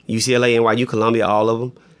 UCLA, NYU, Columbia, all of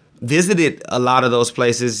them. Visited a lot of those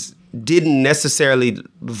places, didn't necessarily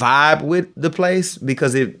vibe with the place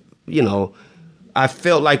because I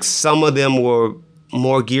felt like some of them were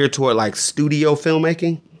more geared toward like studio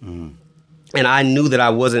filmmaking. And I knew that I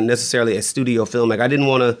wasn't necessarily a studio filmmaker. I didn't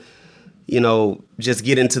want to, just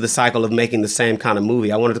get into the cycle of making the same kind of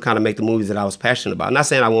movie. I wanted to kind of make the movies that I was passionate about. I'm not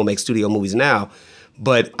saying I won't make studio movies now,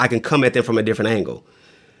 but I can come at them from a different angle.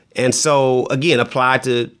 And so, again, applied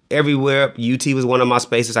to everywhere. UT was one of my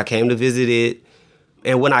spaces. I came to visit it.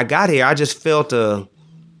 And when I got here, I just felt a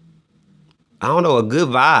good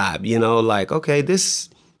vibe, like, okay,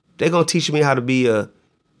 they're going to teach me how to be a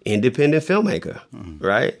independent filmmaker,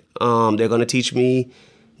 right? They're going to teach me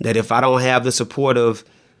that if I don't have the support of,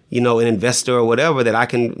 an investor or whatever, that I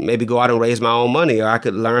can maybe go out and raise my own money, or I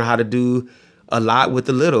could learn how to do a lot with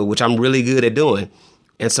the little, which I'm really good at doing.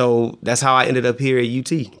 And so that's how I ended up here at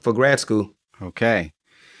UT for grad school. Okay.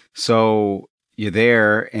 So you're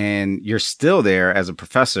there and you're still there as a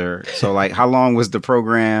professor. So like, how long was the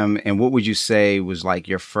program and what would you say was like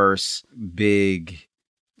your first big,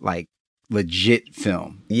 like legit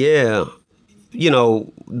film? Yeah.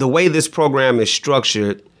 The way this program is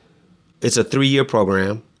structured, it's a 3-year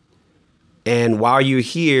program. And while you're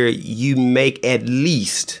here, you make at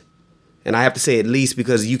least, and I have to say at least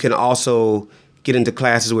because you can also get into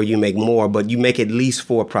classes where you make more, but you make at least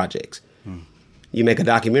 4 projects. You make a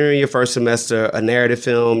documentary your first semester, a narrative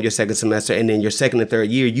film your second semester, and then your second and third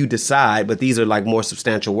year, you decide, but these are like more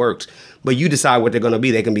substantial works, but you decide what they're going to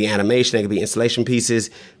be. They can be animation, they can be installation pieces,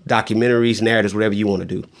 documentaries, narratives, whatever you want to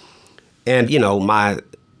do. And, my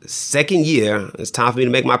second year, it's time for me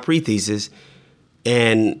to make my pre-thesis,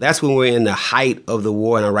 and that's when we're in the height of the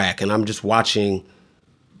war in Iraq, and I'm just watching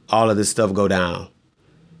all of this stuff go down.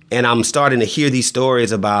 And I'm starting to hear these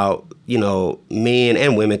stories about, men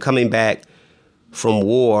and women coming back from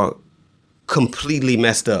war completely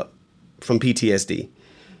messed up from PTSD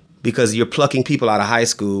because you're plucking people out of high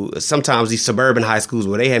school, sometimes these suburban high schools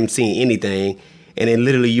where they haven't seen anything, and then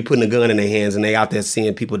literally you putting a gun in their hands and they out there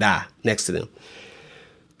seeing people die next to them.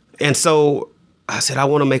 And so I said, I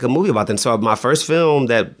want to make a movie about that. And so my first film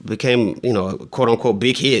that became, a quote unquote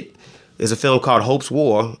big hit is a film called Hope's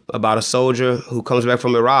War about a soldier who comes back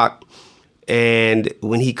from Iraq. And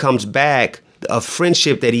when he comes back, a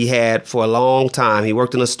friendship that he had for a long time, he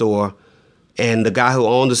worked in a store, and the guy who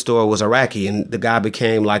owned the store was Iraqi, and the guy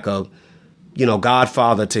became like a,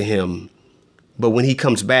 godfather to him. But when he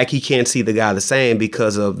comes back, he can't see the guy the same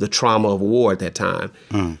because of the trauma of war at that time.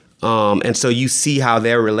 And so you see how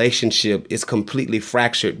their relationship is completely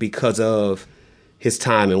fractured because of his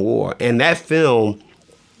time in war. And that film,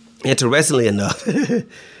 interestingly enough,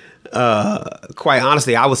 quite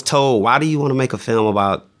honestly, I was told, why do you want to make a film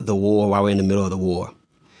about the war while we're in the middle of the war?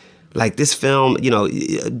 Like this film,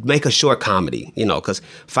 make a short comedy, because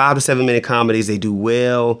 5 to 7 minute comedies, they do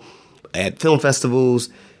well at film festivals.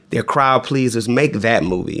 They're crowd pleasers. Make that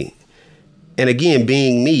movie. And again,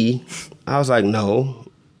 being me, I was like, no,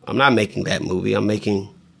 I'm not making that movie. I'm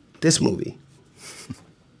making this movie.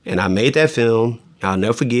 And I made that film. I'll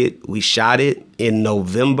never forget, we shot it in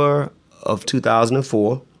November of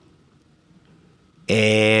 2004.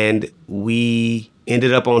 And we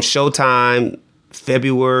ended up on Showtime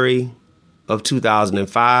February of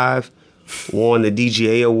 2005, won the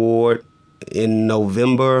DGA award in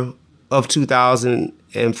November of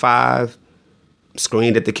 2005,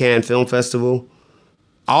 screened at the Cannes Film Festival.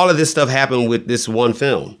 All of this stuff happened with this one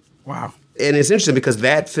film. Wow. And it's interesting because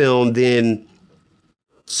that film then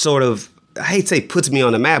sort of, I hate to say puts me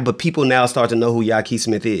on the map, but people now start to know who Yaki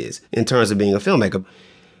Smith is in terms of being a filmmaker.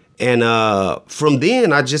 And from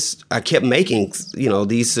then, I kept making,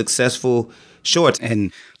 these successful shorts.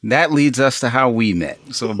 And that leads us to how we met.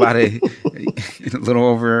 So about a little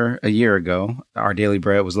over a year ago, Our Daily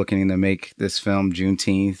Bread was looking to make this film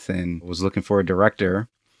Juneteenth and was looking for a director.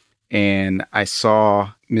 And I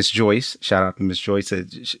saw Miss Joyce, shout out to Miss Joyce,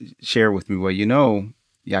 that shared with me, well,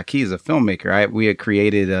 Yaki is a filmmaker. We had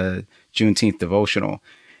created a Juneteenth devotional,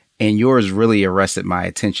 and yours really arrested my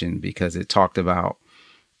attention because it talked about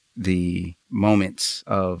the moments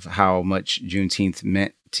of how much Juneteenth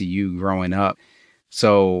meant to you growing up.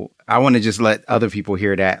 So I want to just let other people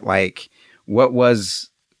hear that. Like, what was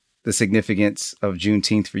the significance of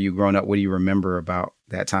Juneteenth for you growing up? What do you remember about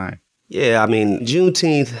that time? Yeah, I mean,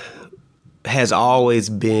 Juneteenth has always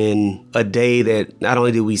been a day that not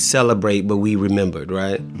only did we celebrate, but we remembered,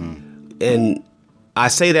 right? And I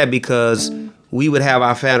say that because we would have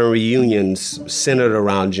our family reunions centered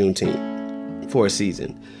around Juneteenth for a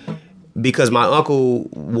season. Because my uncle,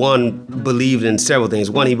 one, believed in several things.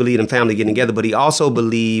 One, he believed in family getting together, but he also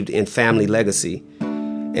believed in family legacy.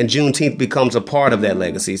 And Juneteenth becomes a part of that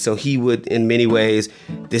legacy. So he would, in many ways,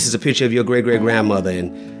 this is a picture of your great-great-grandmother,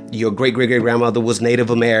 and your great-great-great-grandmother was Native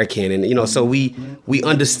American. And, so we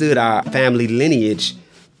understood our family lineage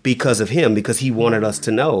because of him, because he wanted us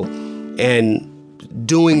to know. And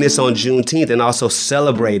doing this on Juneteenth and also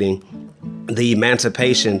celebrating the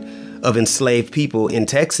emancipation of enslaved people in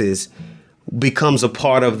Texas becomes a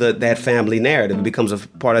part of that family narrative. It becomes a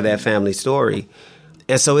part of that family story.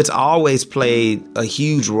 And so it's always played a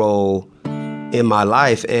huge role in my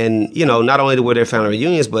life. And, not only were there family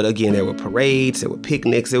reunions, but again, there were parades, there were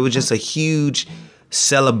picnics. It was just a huge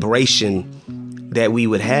celebration that we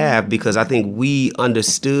would have, because I think we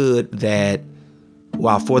understood that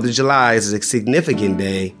while 4th of July is a significant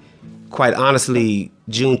day, quite honestly,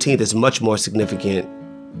 Juneteenth is much more significant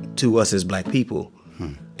to us as Black people.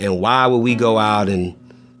 And why would we go out and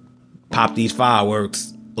pop these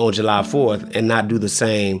fireworks on July 4th and not do the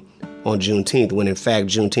same on Juneteenth, when in fact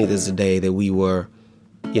Juneteenth is the day that we were,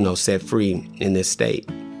 set free in this state?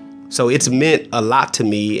 So it's meant a lot to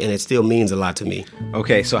me, and it still means a lot to me.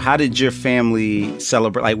 Okay, so how did your family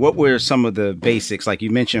celebrate? Like, what were some of the basics? Like, you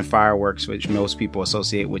mentioned fireworks, which most people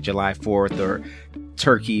associate with July 4th, or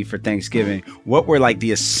turkey for Thanksgiving. What were like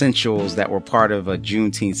the essentials that were part of a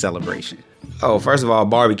Juneteenth celebration? Oh, first of all,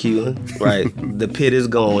 barbecuing, right? The pit is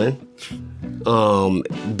going.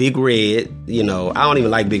 Big Red, I don't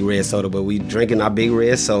even like Big Red soda, but we drinking our Big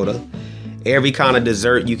Red soda. Every kind of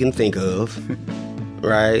dessert you can think of,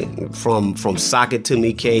 right? From socket to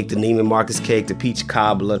me cake to Neiman Marcus cake to peach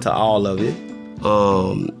cobbler to all of it.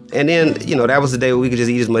 And then, that was the day where we could just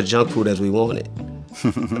eat as much junk food as we wanted.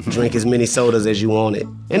 Drink as many sodas as you wanted.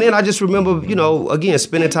 And then I just remember, again,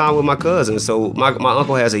 spending time with my cousins. So my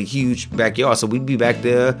uncle has a huge backyard, so we'd be back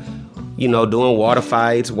there, doing water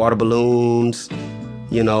fights, water balloons,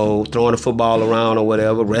 throwing the football around or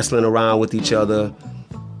whatever, wrestling around with each other.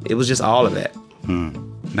 It was just all of that.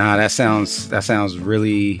 Nah, that sounds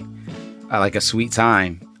really like a sweet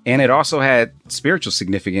time. And it also had spiritual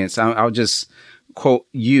significance. I'll just quote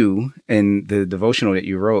you in the devotional that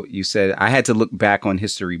you wrote. You said, I had to look back on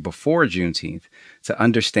history before Juneteenth to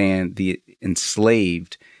understand the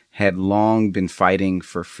enslaved had long been fighting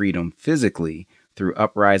for freedom physically through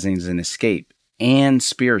uprisings and escape, and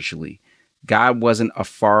spiritually. God wasn't a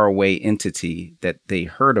faraway entity that they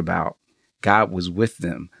heard about. God was with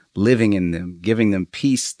them, living in them, giving them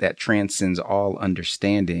peace that transcends all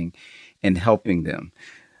understanding and helping them.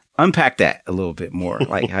 Unpack that a little bit more,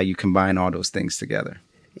 like how you combine all those things together.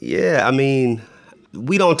 Yeah, I mean,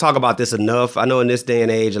 we don't talk about this enough. I know in this day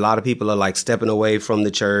and age, a lot of people are like stepping away from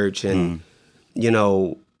the church and,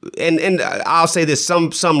 and I'll say this,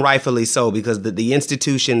 some rightfully so, because the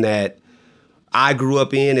institution that I grew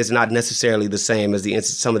up in is not necessarily the same as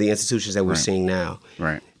some of the institutions that we're seeing now.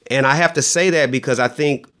 Right. And I have to say that because I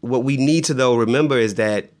think what we need to, though, remember is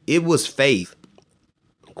that it was faith,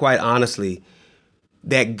 quite honestly,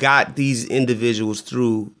 that got these individuals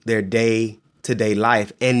through their day day-to-day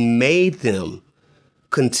life and made them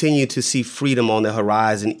continue to see freedom on the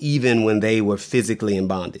horizon even when they were physically in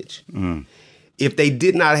bondage. If they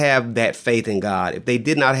did not have that faith in God, if they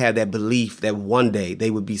did not have that belief that one day they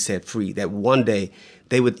would be set free, that one day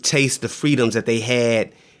they would taste the freedoms that they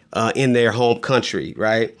had in their home country,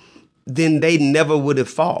 right? Then they never would have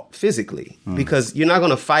fought physically, because you're not going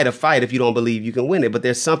to fight a fight if you don't believe you can win it. But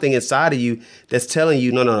there's something inside of you that's telling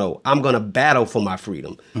you, no, I'm going to battle for my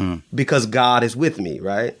freedom because God is with me,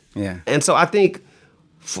 right? Yeah. And so I think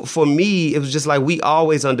for me, it was just like we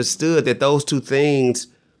always understood that those two things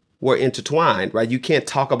were intertwined, right? You can't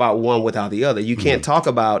talk about one without the other. You can't talk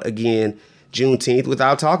about, again, Juneteenth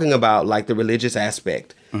without talking about like the religious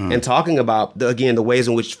aspect and talking about, the ways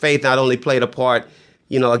in which faith not only played a part,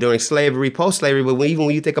 during slavery, post-slavery, but even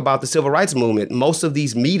when you think about the civil rights movement, most of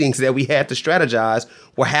these meetings that we had to strategize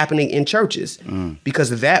were happening in churches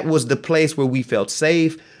because that was the place where we felt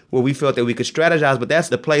safe, where we felt that we could strategize, but that's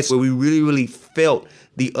the place where we really, really felt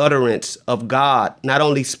the utterance of God, not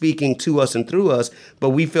only speaking to us and through us, but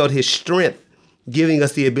we felt his strength giving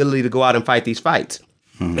us the ability to go out and fight these fights.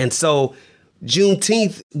 And so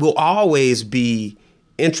Juneteenth will always be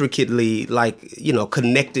intricately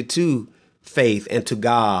connected to faith and to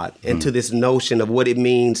God and to this notion of what it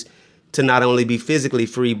means to not only be physically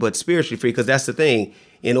free, but spiritually free. Because that's the thing.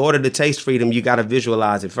 In order to taste freedom, you got to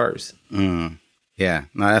visualize it first. Yeah,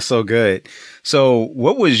 no, that's so good. So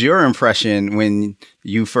what was your impression when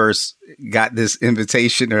you first got this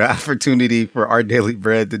invitation or opportunity for Our Daily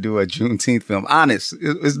Bread to do a Juneteenth film? Honest,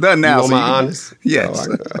 it's done now. You want my honest? Yes.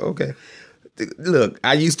 Okay. Look,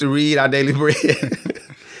 I used to read Our Daily Bread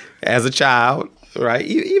as a child, right?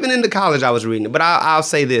 Even into college, I was reading it. But I'll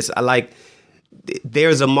say this.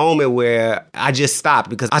 There's a moment where I just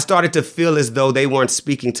stopped because I started to feel as though they weren't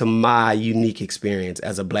speaking to my unique experience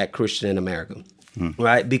as a Black Christian in America,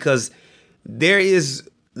 right? Because there is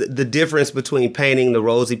the difference between painting the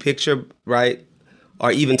rosy picture, right?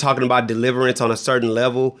 Or even talking about deliverance on a certain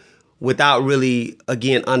level without really,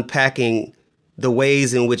 again, unpacking the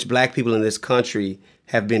ways in which Black people in this country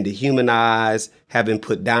have been dehumanized, have been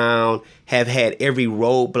put down, have had every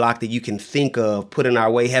roadblock that you can think of put in our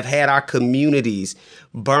way, have had our communities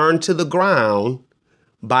burned to the ground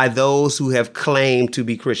by those who have claimed to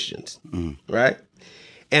be Christians, right?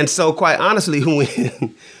 And so quite honestly,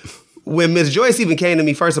 when Ms. Joyce even came to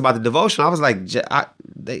me first about the devotion, I was like,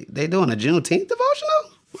 they doing a Juneteenth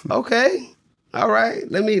devotional? Okay, all right,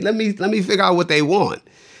 let me figure out what they want.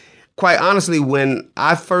 Quite honestly, when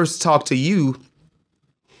I first talked to you,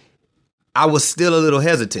 I was still a little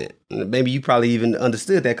hesitant. Maybe you probably even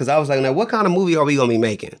understood that because I was like, now, what kind of movie are we going to be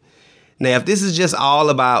making? Now, if this is just all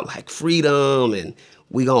about like freedom and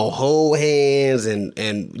we going to hold hands and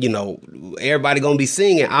everybody going to be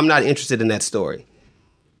singing, I'm not interested in that story.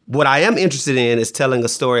 What I am interested in is telling a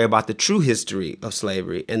story about the true history of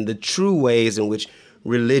slavery and the true ways in which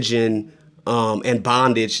religion and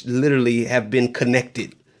bondage literally have been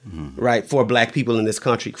connected, right, for Black people in this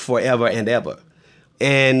country forever and ever.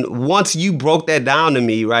 And once you broke that down to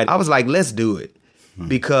me, right, I was like, let's do it.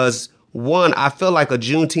 Because one, I feel like a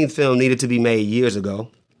Juneteenth film needed to be made years ago,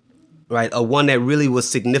 right? A one that really was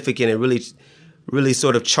significant and really, really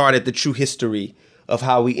sort of charted the true history of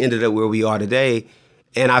how we ended up where we are today.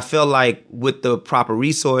 And I felt like with the proper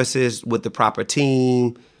resources, with the proper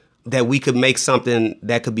team, that we could make something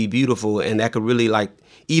that could be beautiful and that could really like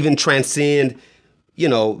even transcend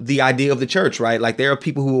the idea of the church, right? Like there are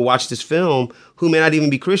people who will watch this film who may not even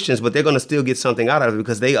be Christians, but they're going to still get something out of it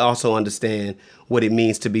because they also understand what it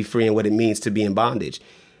means to be free and what it means to be in bondage.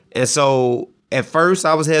 And so at first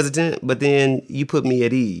I was hesitant, but then you put me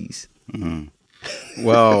at ease.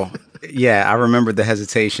 Well, yeah, I remember the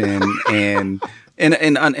hesitation and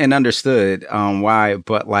understood why.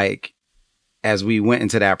 But like, as we went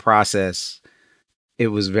into that process, it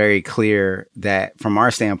was very clear that from our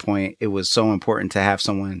standpoint, it was so important to have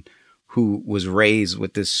someone who was raised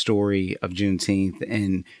with this story of Juneteenth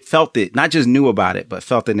and felt it, not just knew about it, but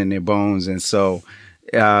felt it in their bones. And so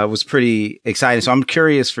it was pretty exciting. So I'm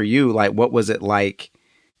curious for you, like, what was it like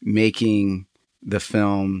making the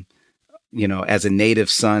film, as a native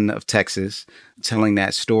son of Texas, telling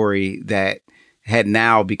that story that had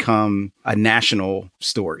now become a national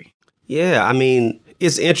story? Yeah, I mean,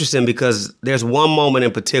 it's interesting because there's one moment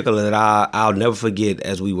in particular that I'll never forget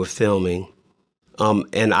as we were filming.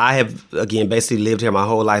 And I have, again, basically lived here my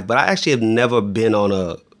whole life, but I actually have never been on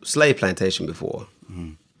a slave plantation before.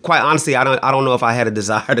 Quite honestly, I don't know if I had a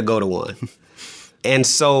desire to go to one. And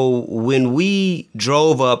so when we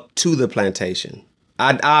drove up to the plantation,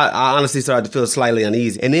 I honestly started to feel slightly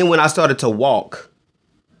uneasy. And then when I started to walk,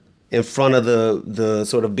 in front of the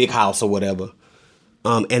sort of big house or whatever.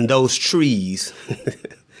 And those trees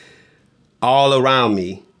all around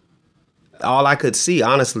me, all I could see,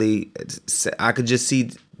 honestly, I could just see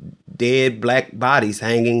dead black bodies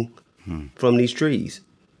hanging from these trees.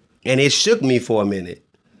 And it shook me for a minute.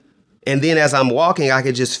 And then as I'm walking, I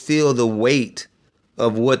could just feel the weight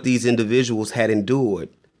of what these individuals had endured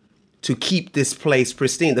to keep this place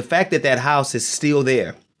pristine. The fact that that house is still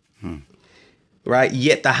there, right?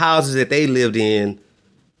 Yet the houses that they lived in,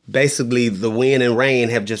 basically the wind and rain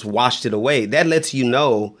have just washed it away. That lets you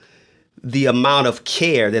know the amount of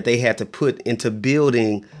care that they had to put into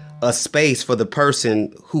building a space for the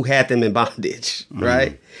person who had them in bondage,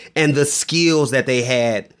 right? And the skills that they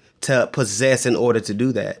had to possess in order to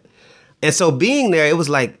do that. And so being there, it was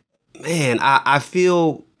like, man, I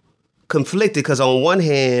feel conflicted because on one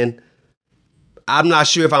hand, I'm not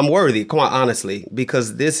sure if I'm worthy, quite honestly,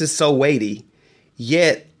 because this is so weighty.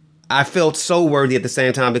 Yet I felt so worthy at the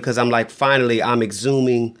same time because I'm like, finally, I'm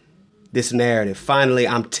exhuming this narrative. Finally,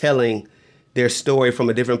 I'm telling their story from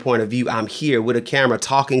a different point of view. I'm here with a camera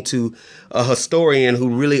talking to a historian who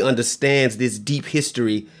really understands this deep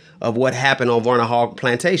history of what happened on Varner Hall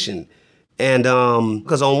Plantation. And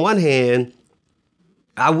because on one hand,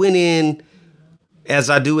 I went in, as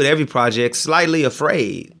I do with every project, slightly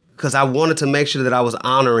afraid because I wanted to make sure that I was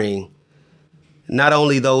honoring not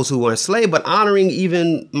only those who were enslaved, but honoring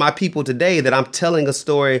even my people today, that I'm telling a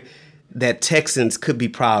story that Texans could be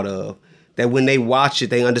proud of, that when they watched it,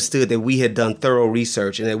 they understood that we had done thorough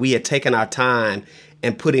research and that we had taken our time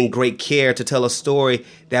and put in great care to tell a story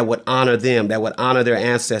that would honor them, that would honor their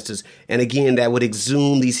ancestors. And again, that would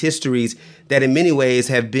exhume these histories that in many ways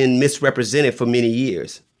have been misrepresented for many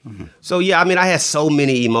years. So, yeah, I mean, I had so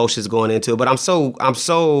many emotions going into it, but I'm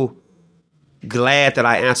so glad that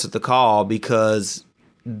I answered the call because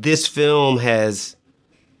this film has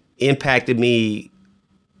impacted me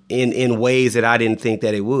in ways that I didn't think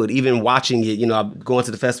that it would. Even watching it, going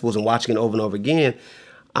to the festivals and watching it over and over again,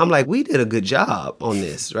 I'm like, we did a good job on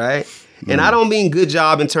this, right? And I don't mean good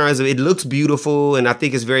job in terms of it looks beautiful and I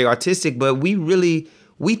think it's very artistic, but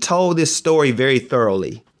we told this story very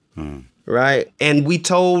thoroughly, right? And we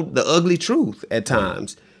told the ugly truth at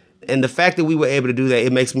times. And the fact that we were able to do that,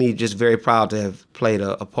 it makes me just very proud to have played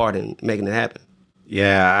a part in making it happen.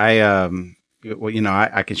 Yeah,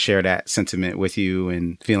 I can share that sentiment with you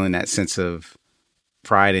and feeling that sense of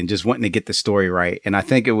pride and just wanting to get the story right. And I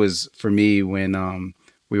think it was for me when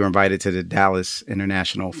we were invited to the Dallas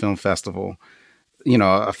International Film Festival,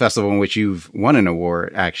 a festival in which you've won an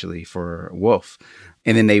award actually for Wolf.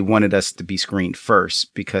 And then they wanted us to be screened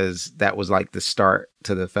first because that was like the start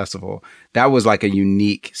to the festival. That was like a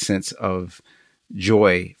unique sense of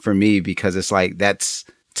joy for me because it's like that's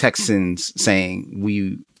Texans saying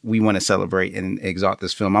we want to celebrate and exalt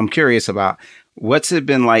this film. I'm curious about what's it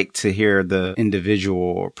been like to hear the individual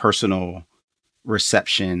or personal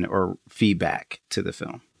reception or feedback to the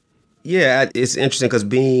film? Yeah, it's interesting because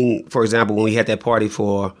being, for example, when we had that party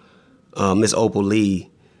for Miss Opal Lee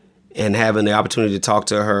and having the opportunity to talk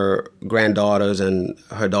to her granddaughters and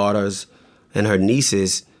her daughters and her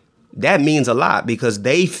nieces, that means a lot because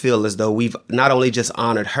they feel as though we've not only just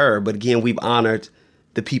honored her, but again, we've honored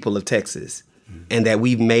the people of Texas and that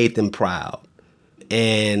we've made them proud.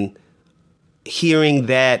 And hearing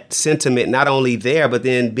that sentiment, not only there, but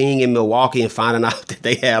then being in Milwaukee and finding out that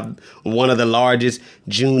they have one of the largest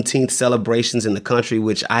Juneteenth celebrations in the country,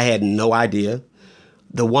 which I had no idea.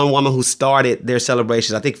 The one woman who started their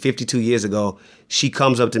celebrations, I think 52 years ago, she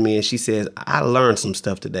comes up to me and she says, I learned some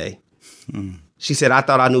stuff today. She said, I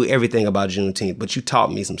thought I knew everything about Juneteenth, but you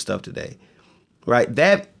taught me some stuff today. Right?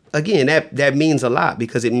 That means a lot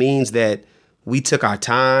because it means that we took our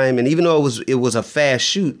time. And even though it was a fast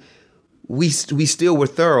shoot, we still were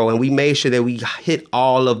thorough and we made sure that we hit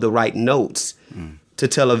all of the right notes to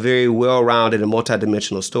tell a very well-rounded and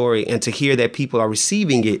multidimensional story. And to hear that people are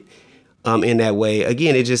receiving it in that way,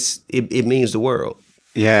 again, it means the world.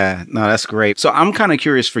 Yeah, no, that's great. So I'm kind of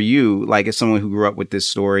curious for you, like as someone who grew up with this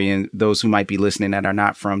story and those who might be listening that are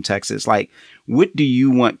not from Texas, like what do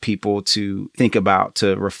you want people to think about,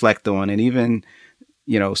 to reflect on and even,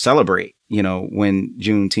 celebrate, when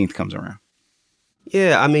Juneteenth comes around?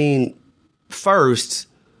 Yeah, I mean, first,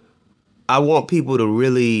 I want people to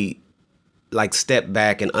really step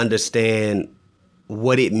back and understand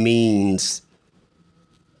what it means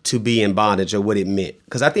to be in bondage or what it meant.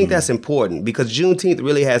 Because I think that's important because Juneteenth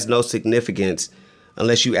really has no significance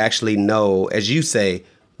unless you actually know, as you say,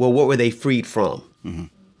 well, what were they freed from?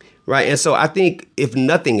 Right. And so I think if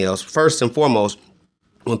nothing else, first and foremost,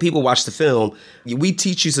 when people watch the film, we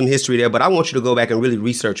teach you some history there, but I want you to go back and really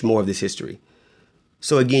research more of this history.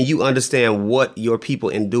 So again, you understand what your people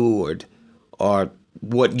endured, or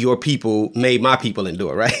what your people made my people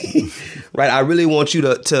endure, right? Right. I really want you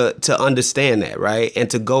to understand that, right? And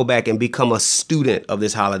to go back and become a student of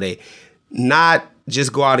this holiday, not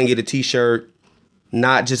just go out and get a T-shirt,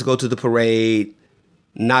 not just go to the parade,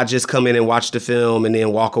 not just come in and watch the film and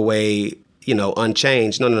then walk away,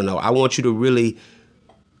 unchanged. No. I want you to really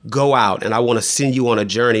go out, and I want to send you on a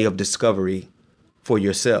journey of discovery for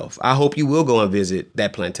yourself. I hope you will go and visit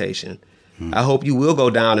that plantation. I hope you will go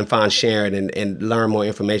down and find Sharon and learn more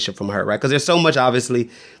information from her, right? Because there's so much, obviously,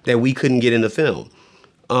 that we couldn't get in the film.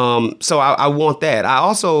 So I want that. I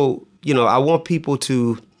also, I want people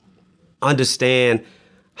to understand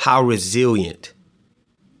how resilient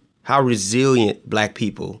Black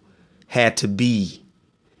people had to be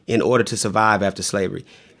in order to survive after slavery.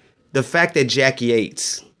 The fact that Jackie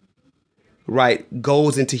Yates, right,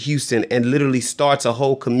 goes into Houston and literally starts a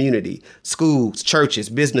whole community, schools, churches,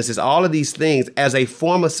 businesses, all of these things as a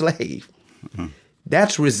former slave. Mm-hmm.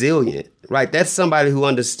 That's resilient, right? That's somebody who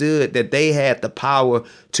understood that they had the power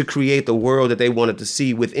to create the world that they wanted to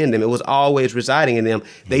see within them. It was always residing in them.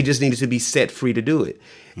 They just needed to be set free to do it.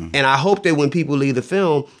 Mm-hmm. And I hope that when people leave the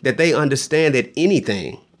film, that they understand that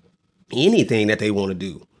anything that they want to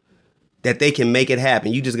do, that they can make it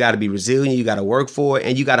happen. You just got to be resilient. You got to work for it,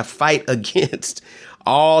 and you got to fight against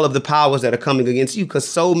all of the powers that are coming against you, because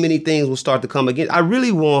so many things will start to come against. I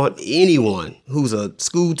really want anyone who's a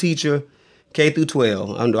school teacher, K through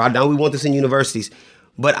 12. I know we want this in universities,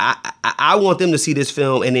 but I want them to see this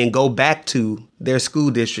film and then go back to their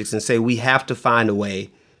school districts and say, we have to find a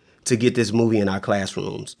way to get this movie in our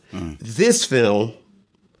classrooms. This film,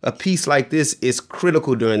 a piece like this, is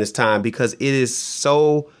critical during this time, because it is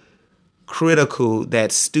so critical that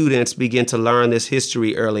students begin to learn this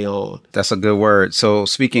history early on. That's a good word. So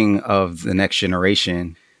speaking of the next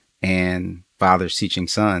generation and fathers teaching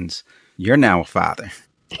sons, you're now a father.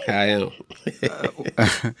 I am.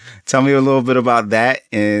 Tell me a little bit about that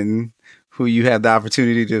and who you had the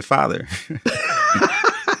opportunity to father.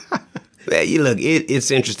 Man, it's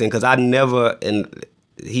interesting, because I never, and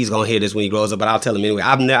he's going to hear this when he grows up, but I'll tell him anyway,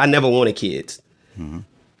 I never wanted kids. Mm-hmm.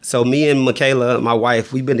 So me and Michaela, my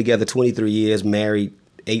wife, we've been together 23 years, married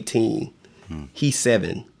 18. He's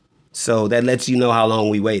 7. So that lets you know how long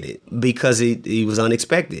we waited, because he was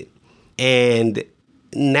unexpected. And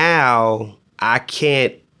now I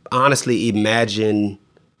can't honestly imagine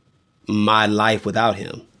my life without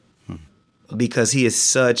him, because he is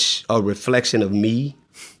such a reflection of me.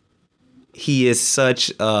 He is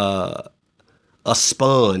such a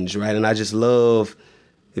sponge, right? And I just love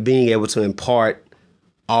being able to impart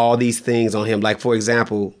all these things on him. Like, for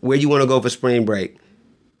example, where you want to go for spring break?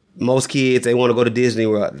 Most kids, they want to go to Disney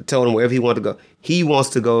World. I told him wherever he wants to go. He wants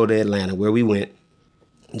to go to Atlanta, where we went.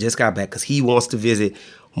 Just got back, because he wants to visit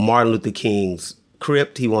Martin Luther King's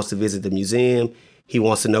crypt. He wants to visit the museum. He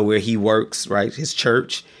wants to know where he works, right? His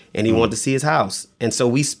church. And he wanted to see his house. And so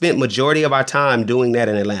we spent majority of our time doing that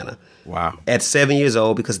in Atlanta. Wow. At 7 years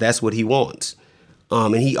old, because that's what he wants.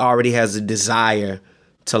 And he already has a desire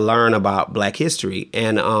to learn about Black history.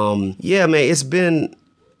 And yeah, man, it's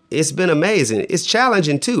been amazing. It's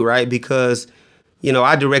challenging too, right? Because,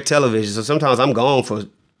 I direct television, so sometimes I'm gone for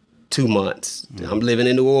 2 months. I'm living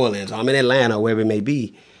in New Orleans, I'm in Atlanta, wherever it may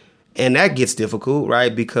be. And that gets difficult,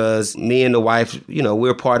 right? Because me and the wife,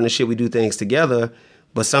 we're a partnership, we do things together,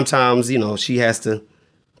 but sometimes, she has to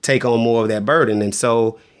take on more of that burden. And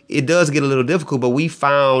so it does get a little difficult, but we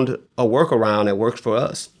found a workaround that works for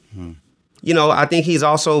us. I think he's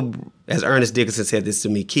also, as Ernest Dickinson said this to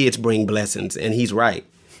me, kids bring blessings, and he's right.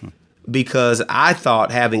 Because I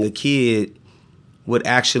thought having a kid would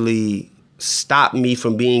actually stop me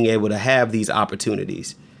from being able to have these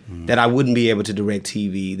opportunities, that I wouldn't be able to direct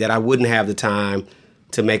TV, that I wouldn't have the time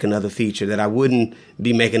to make another feature, that I wouldn't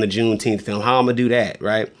be making a Juneteenth film. How am I going to do that,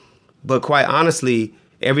 right? But quite honestly,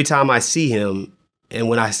 every time I see him, and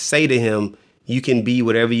when I say to him, you can be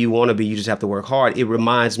whatever you want to be, you just have to work hard, it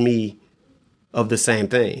reminds me of the same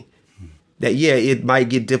thing. That, yeah, it might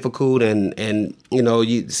get difficult, and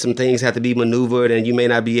some things have to be maneuvered, and you may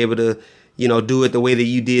not be able to, do it the way that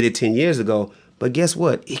you did it 10 years ago. But guess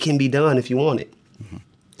what? It can be done if you want it.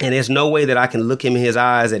 And there's no way that I can look him in his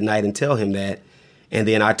eyes at night and tell him that, and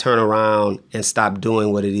then I turn around and stop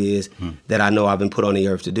doing what it is that I know I've been put on the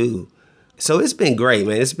earth to do. So it's been great,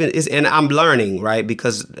 man. And I'm learning, right?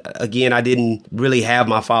 Because again, I didn't really have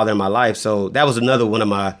my father in my life. So that was another one of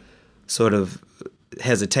my sort of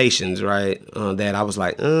hesitations, right? That I was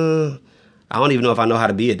like, I don't even know if I know how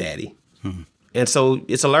to be a daddy. And so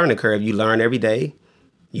it's a learning curve. You learn every day,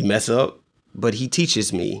 you mess up, but he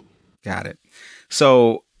teaches me. Got it.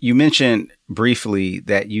 So You mentioned briefly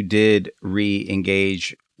that you did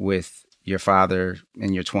re-engage with your father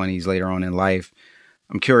in your 20s later on in life.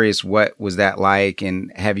 I'm curious, what was that like,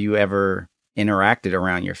 and have you ever interacted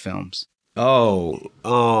around your films? I'm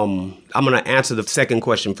going to answer the second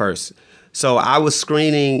question first. So I was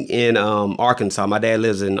screening in Arkansas. My dad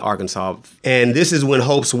lives in Arkansas. And this is when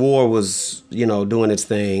Hope's War was, doing its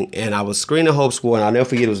thing. And I was screening Hope's War, and I'll never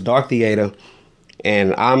forget, it was dark theater.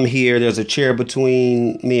 And I'm here. There's a chair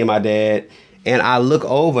between me and my dad. And I look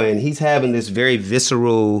over, and he's having this very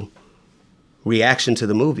visceral reaction to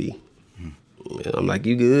the movie. I'm like,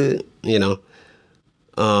 you good?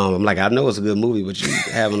 I'm like, I know it's a good movie, but you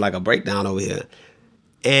having like a breakdown over here.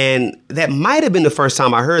 And that might have been the first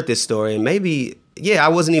time I heard this story. And maybe, I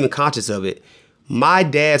wasn't even conscious of it. My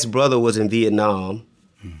dad's brother was in Vietnam,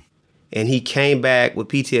 and he came back with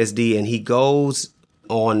PTSD, and he goes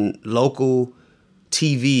on local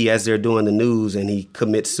TV as they're doing the news, and he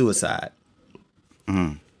commits suicide.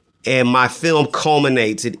 And my film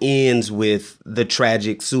culminates, it ends with the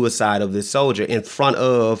tragic suicide of this soldier in front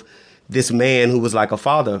of this man who was like a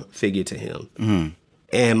father figure to him.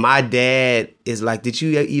 And my dad is like, did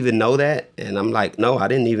you even know that? And I'm like, no, I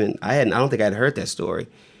don't think I'd heard that story.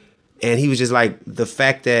 And he was just like, the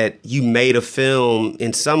fact that you made a film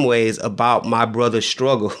in some ways about my brother's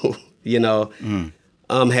struggle,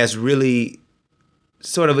 has really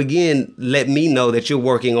sort of, again, let me know that you're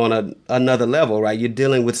working on another level, right? You're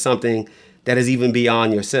dealing with something that is even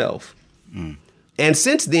beyond yourself. And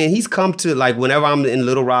since then, he's come to, like, whenever I'm in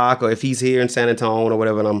Little Rock or if he's here in San Antonio or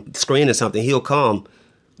whatever and I'm screening something, he'll come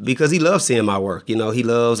because he loves seeing my work. He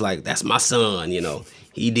loves, like, that's my son,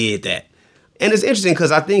 he did that. And it's interesting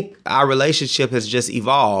because I think our relationship has just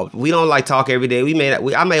evolved. We don't, like, talk every day.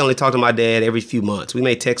 I may only talk to my dad every few months. We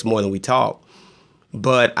may text more than we talk.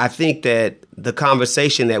 But I think that the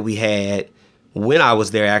conversation that we had when I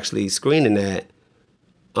was there actually screening that,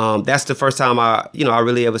 that's the first time I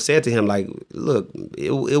really ever said to him, like, look,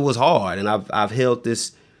 it was hard, and I've held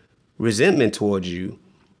this resentment towards you.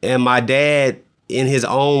 And my dad, in his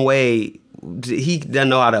own way, he doesn't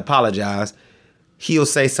know how to apologize. He'll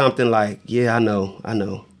say something like, yeah, I know,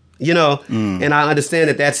 and I understand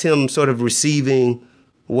that that's him sort of receiving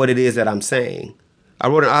what it is that I'm saying. I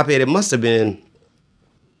wrote an op-ed, it must have been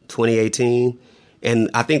 2018, and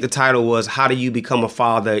I think the title was, How Do You Become a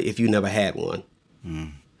Father If You Never Had One?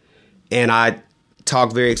 And I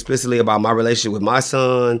talked very explicitly about my relationship with my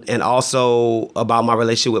son and also about my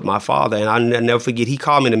relationship with my father. And I'll never forget, he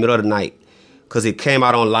called me in the middle of the night because it came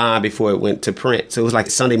out online before it went to print. So it was like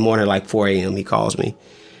Sunday morning, like 4 a.m. he calls me.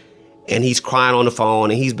 And he's crying on the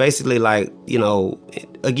phone, and he's basically like,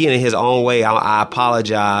 again, in his own way, I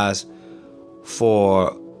apologize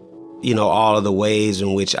for, all of the ways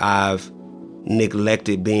in which I've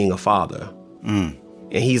neglected being a father.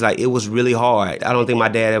 And he's like, it was really hard. I don't think my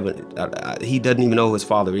dad he doesn't even know who his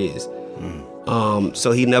father is.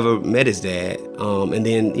 So he never met his dad. And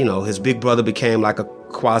then, his big brother became like a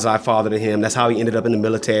quasi-father to him. That's how he ended up in the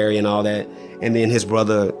military and all that. And then his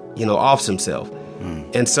brother, offs himself.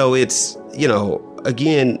 And so it's,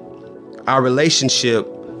 again, our relationship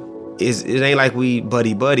it ain't like we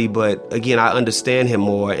buddy, but again, I understand him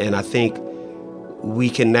more. And I think we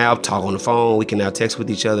can now talk on the phone. We can now text with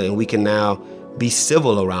each other, and we can now be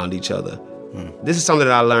civil around each other. This is something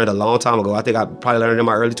that I learned a long time ago. I think I probably learned it in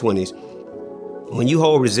my early 20s. When you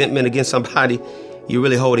hold resentment against somebody, you're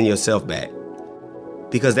really holding yourself back.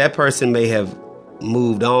 Because that person may have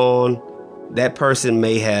moved on. That person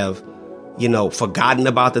may have, forgotten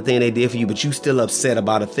about the thing they did for you, but you still upset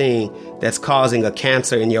about a thing that's causing a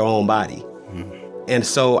cancer in your own body. And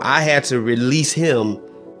so I had to release him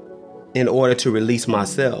in order to release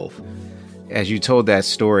myself. As you told that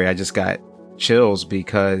story, I just got chills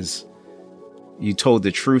because you told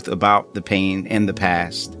the truth about the pain and the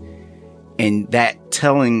past. And that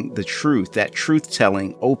telling the truth, that truth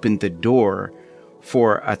telling opened the door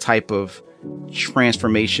for a type of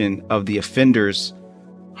transformation of the offender's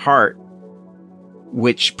heart,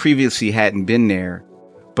 which previously hadn't been there.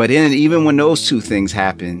 But even when those two things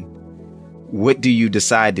happen, what do you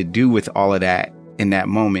decide to do with all of that in that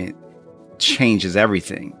moment changes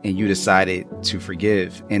everything. And you decided to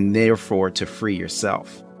forgive and therefore to free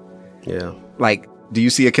yourself. Yeah. Like, do you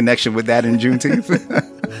see a connection with that in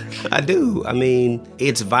Juneteenth? I do. I mean,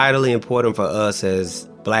 it's vitally important for us as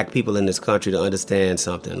Black people in this country to understand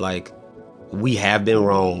something. Like, we have been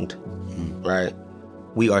wronged, right?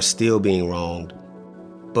 We are still being wronged.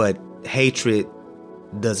 But hatred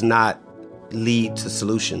does not lead to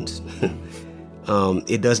solutions.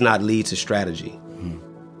 It does not lead to strategy.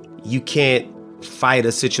 You can't fight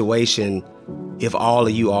a situation if all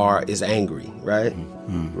of you is angry, right?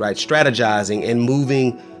 Right? Strategizing and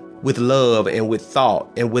moving with love and with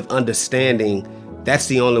thought and with understanding, that's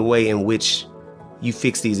the only way in which you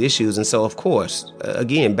fix these issues. And so, of course,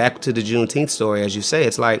 again, back to the Juneteenth story, as you say,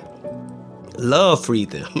 it's like love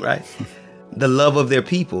freed them, right? The love of their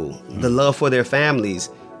people, the love for their families,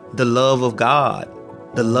 the love of God,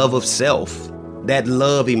 the love of self. That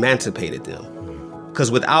love emancipated them. Because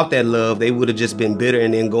without that love, they would have just been bitter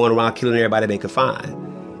and then going around killing everybody they could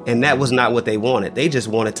find. And that was not what they wanted. They just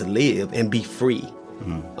wanted to live and be free.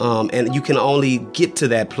 And you can only get to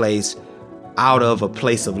that place out of a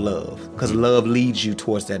place of love, because love leads you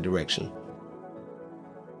towards that direction.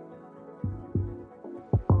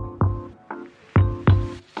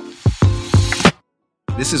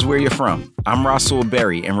 This is Where You're From. I'm Rasul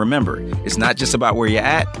Berry, and remember, it's not just about where you're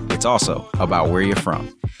at, it's also about where you're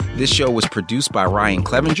from. This show was produced by Ryan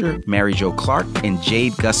Clevenger, Mary Jo Clark, and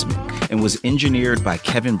Jade Gussman, and was engineered by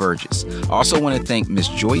Kevin Burgess. I also want to thank Miss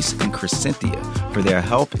Joyce and Chris Cynthia for their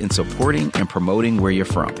help in supporting and promoting Where You're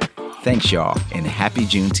From. Thanks, y'all, and happy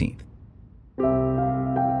Juneteenth.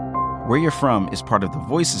 Where You're From is part of the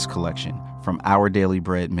Voices collection from Our Daily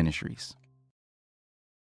Bread Ministries.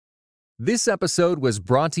 This episode was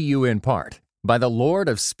brought to you in part by the Lord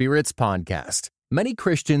of Spirits podcast. Many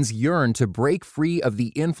Christians yearn to break free of the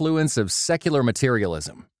influence of secular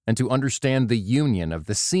materialism and to understand the union of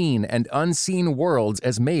the seen and unseen worlds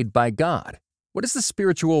as made by God. What is the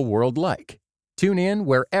spiritual world like? Tune in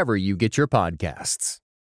wherever you get your podcasts.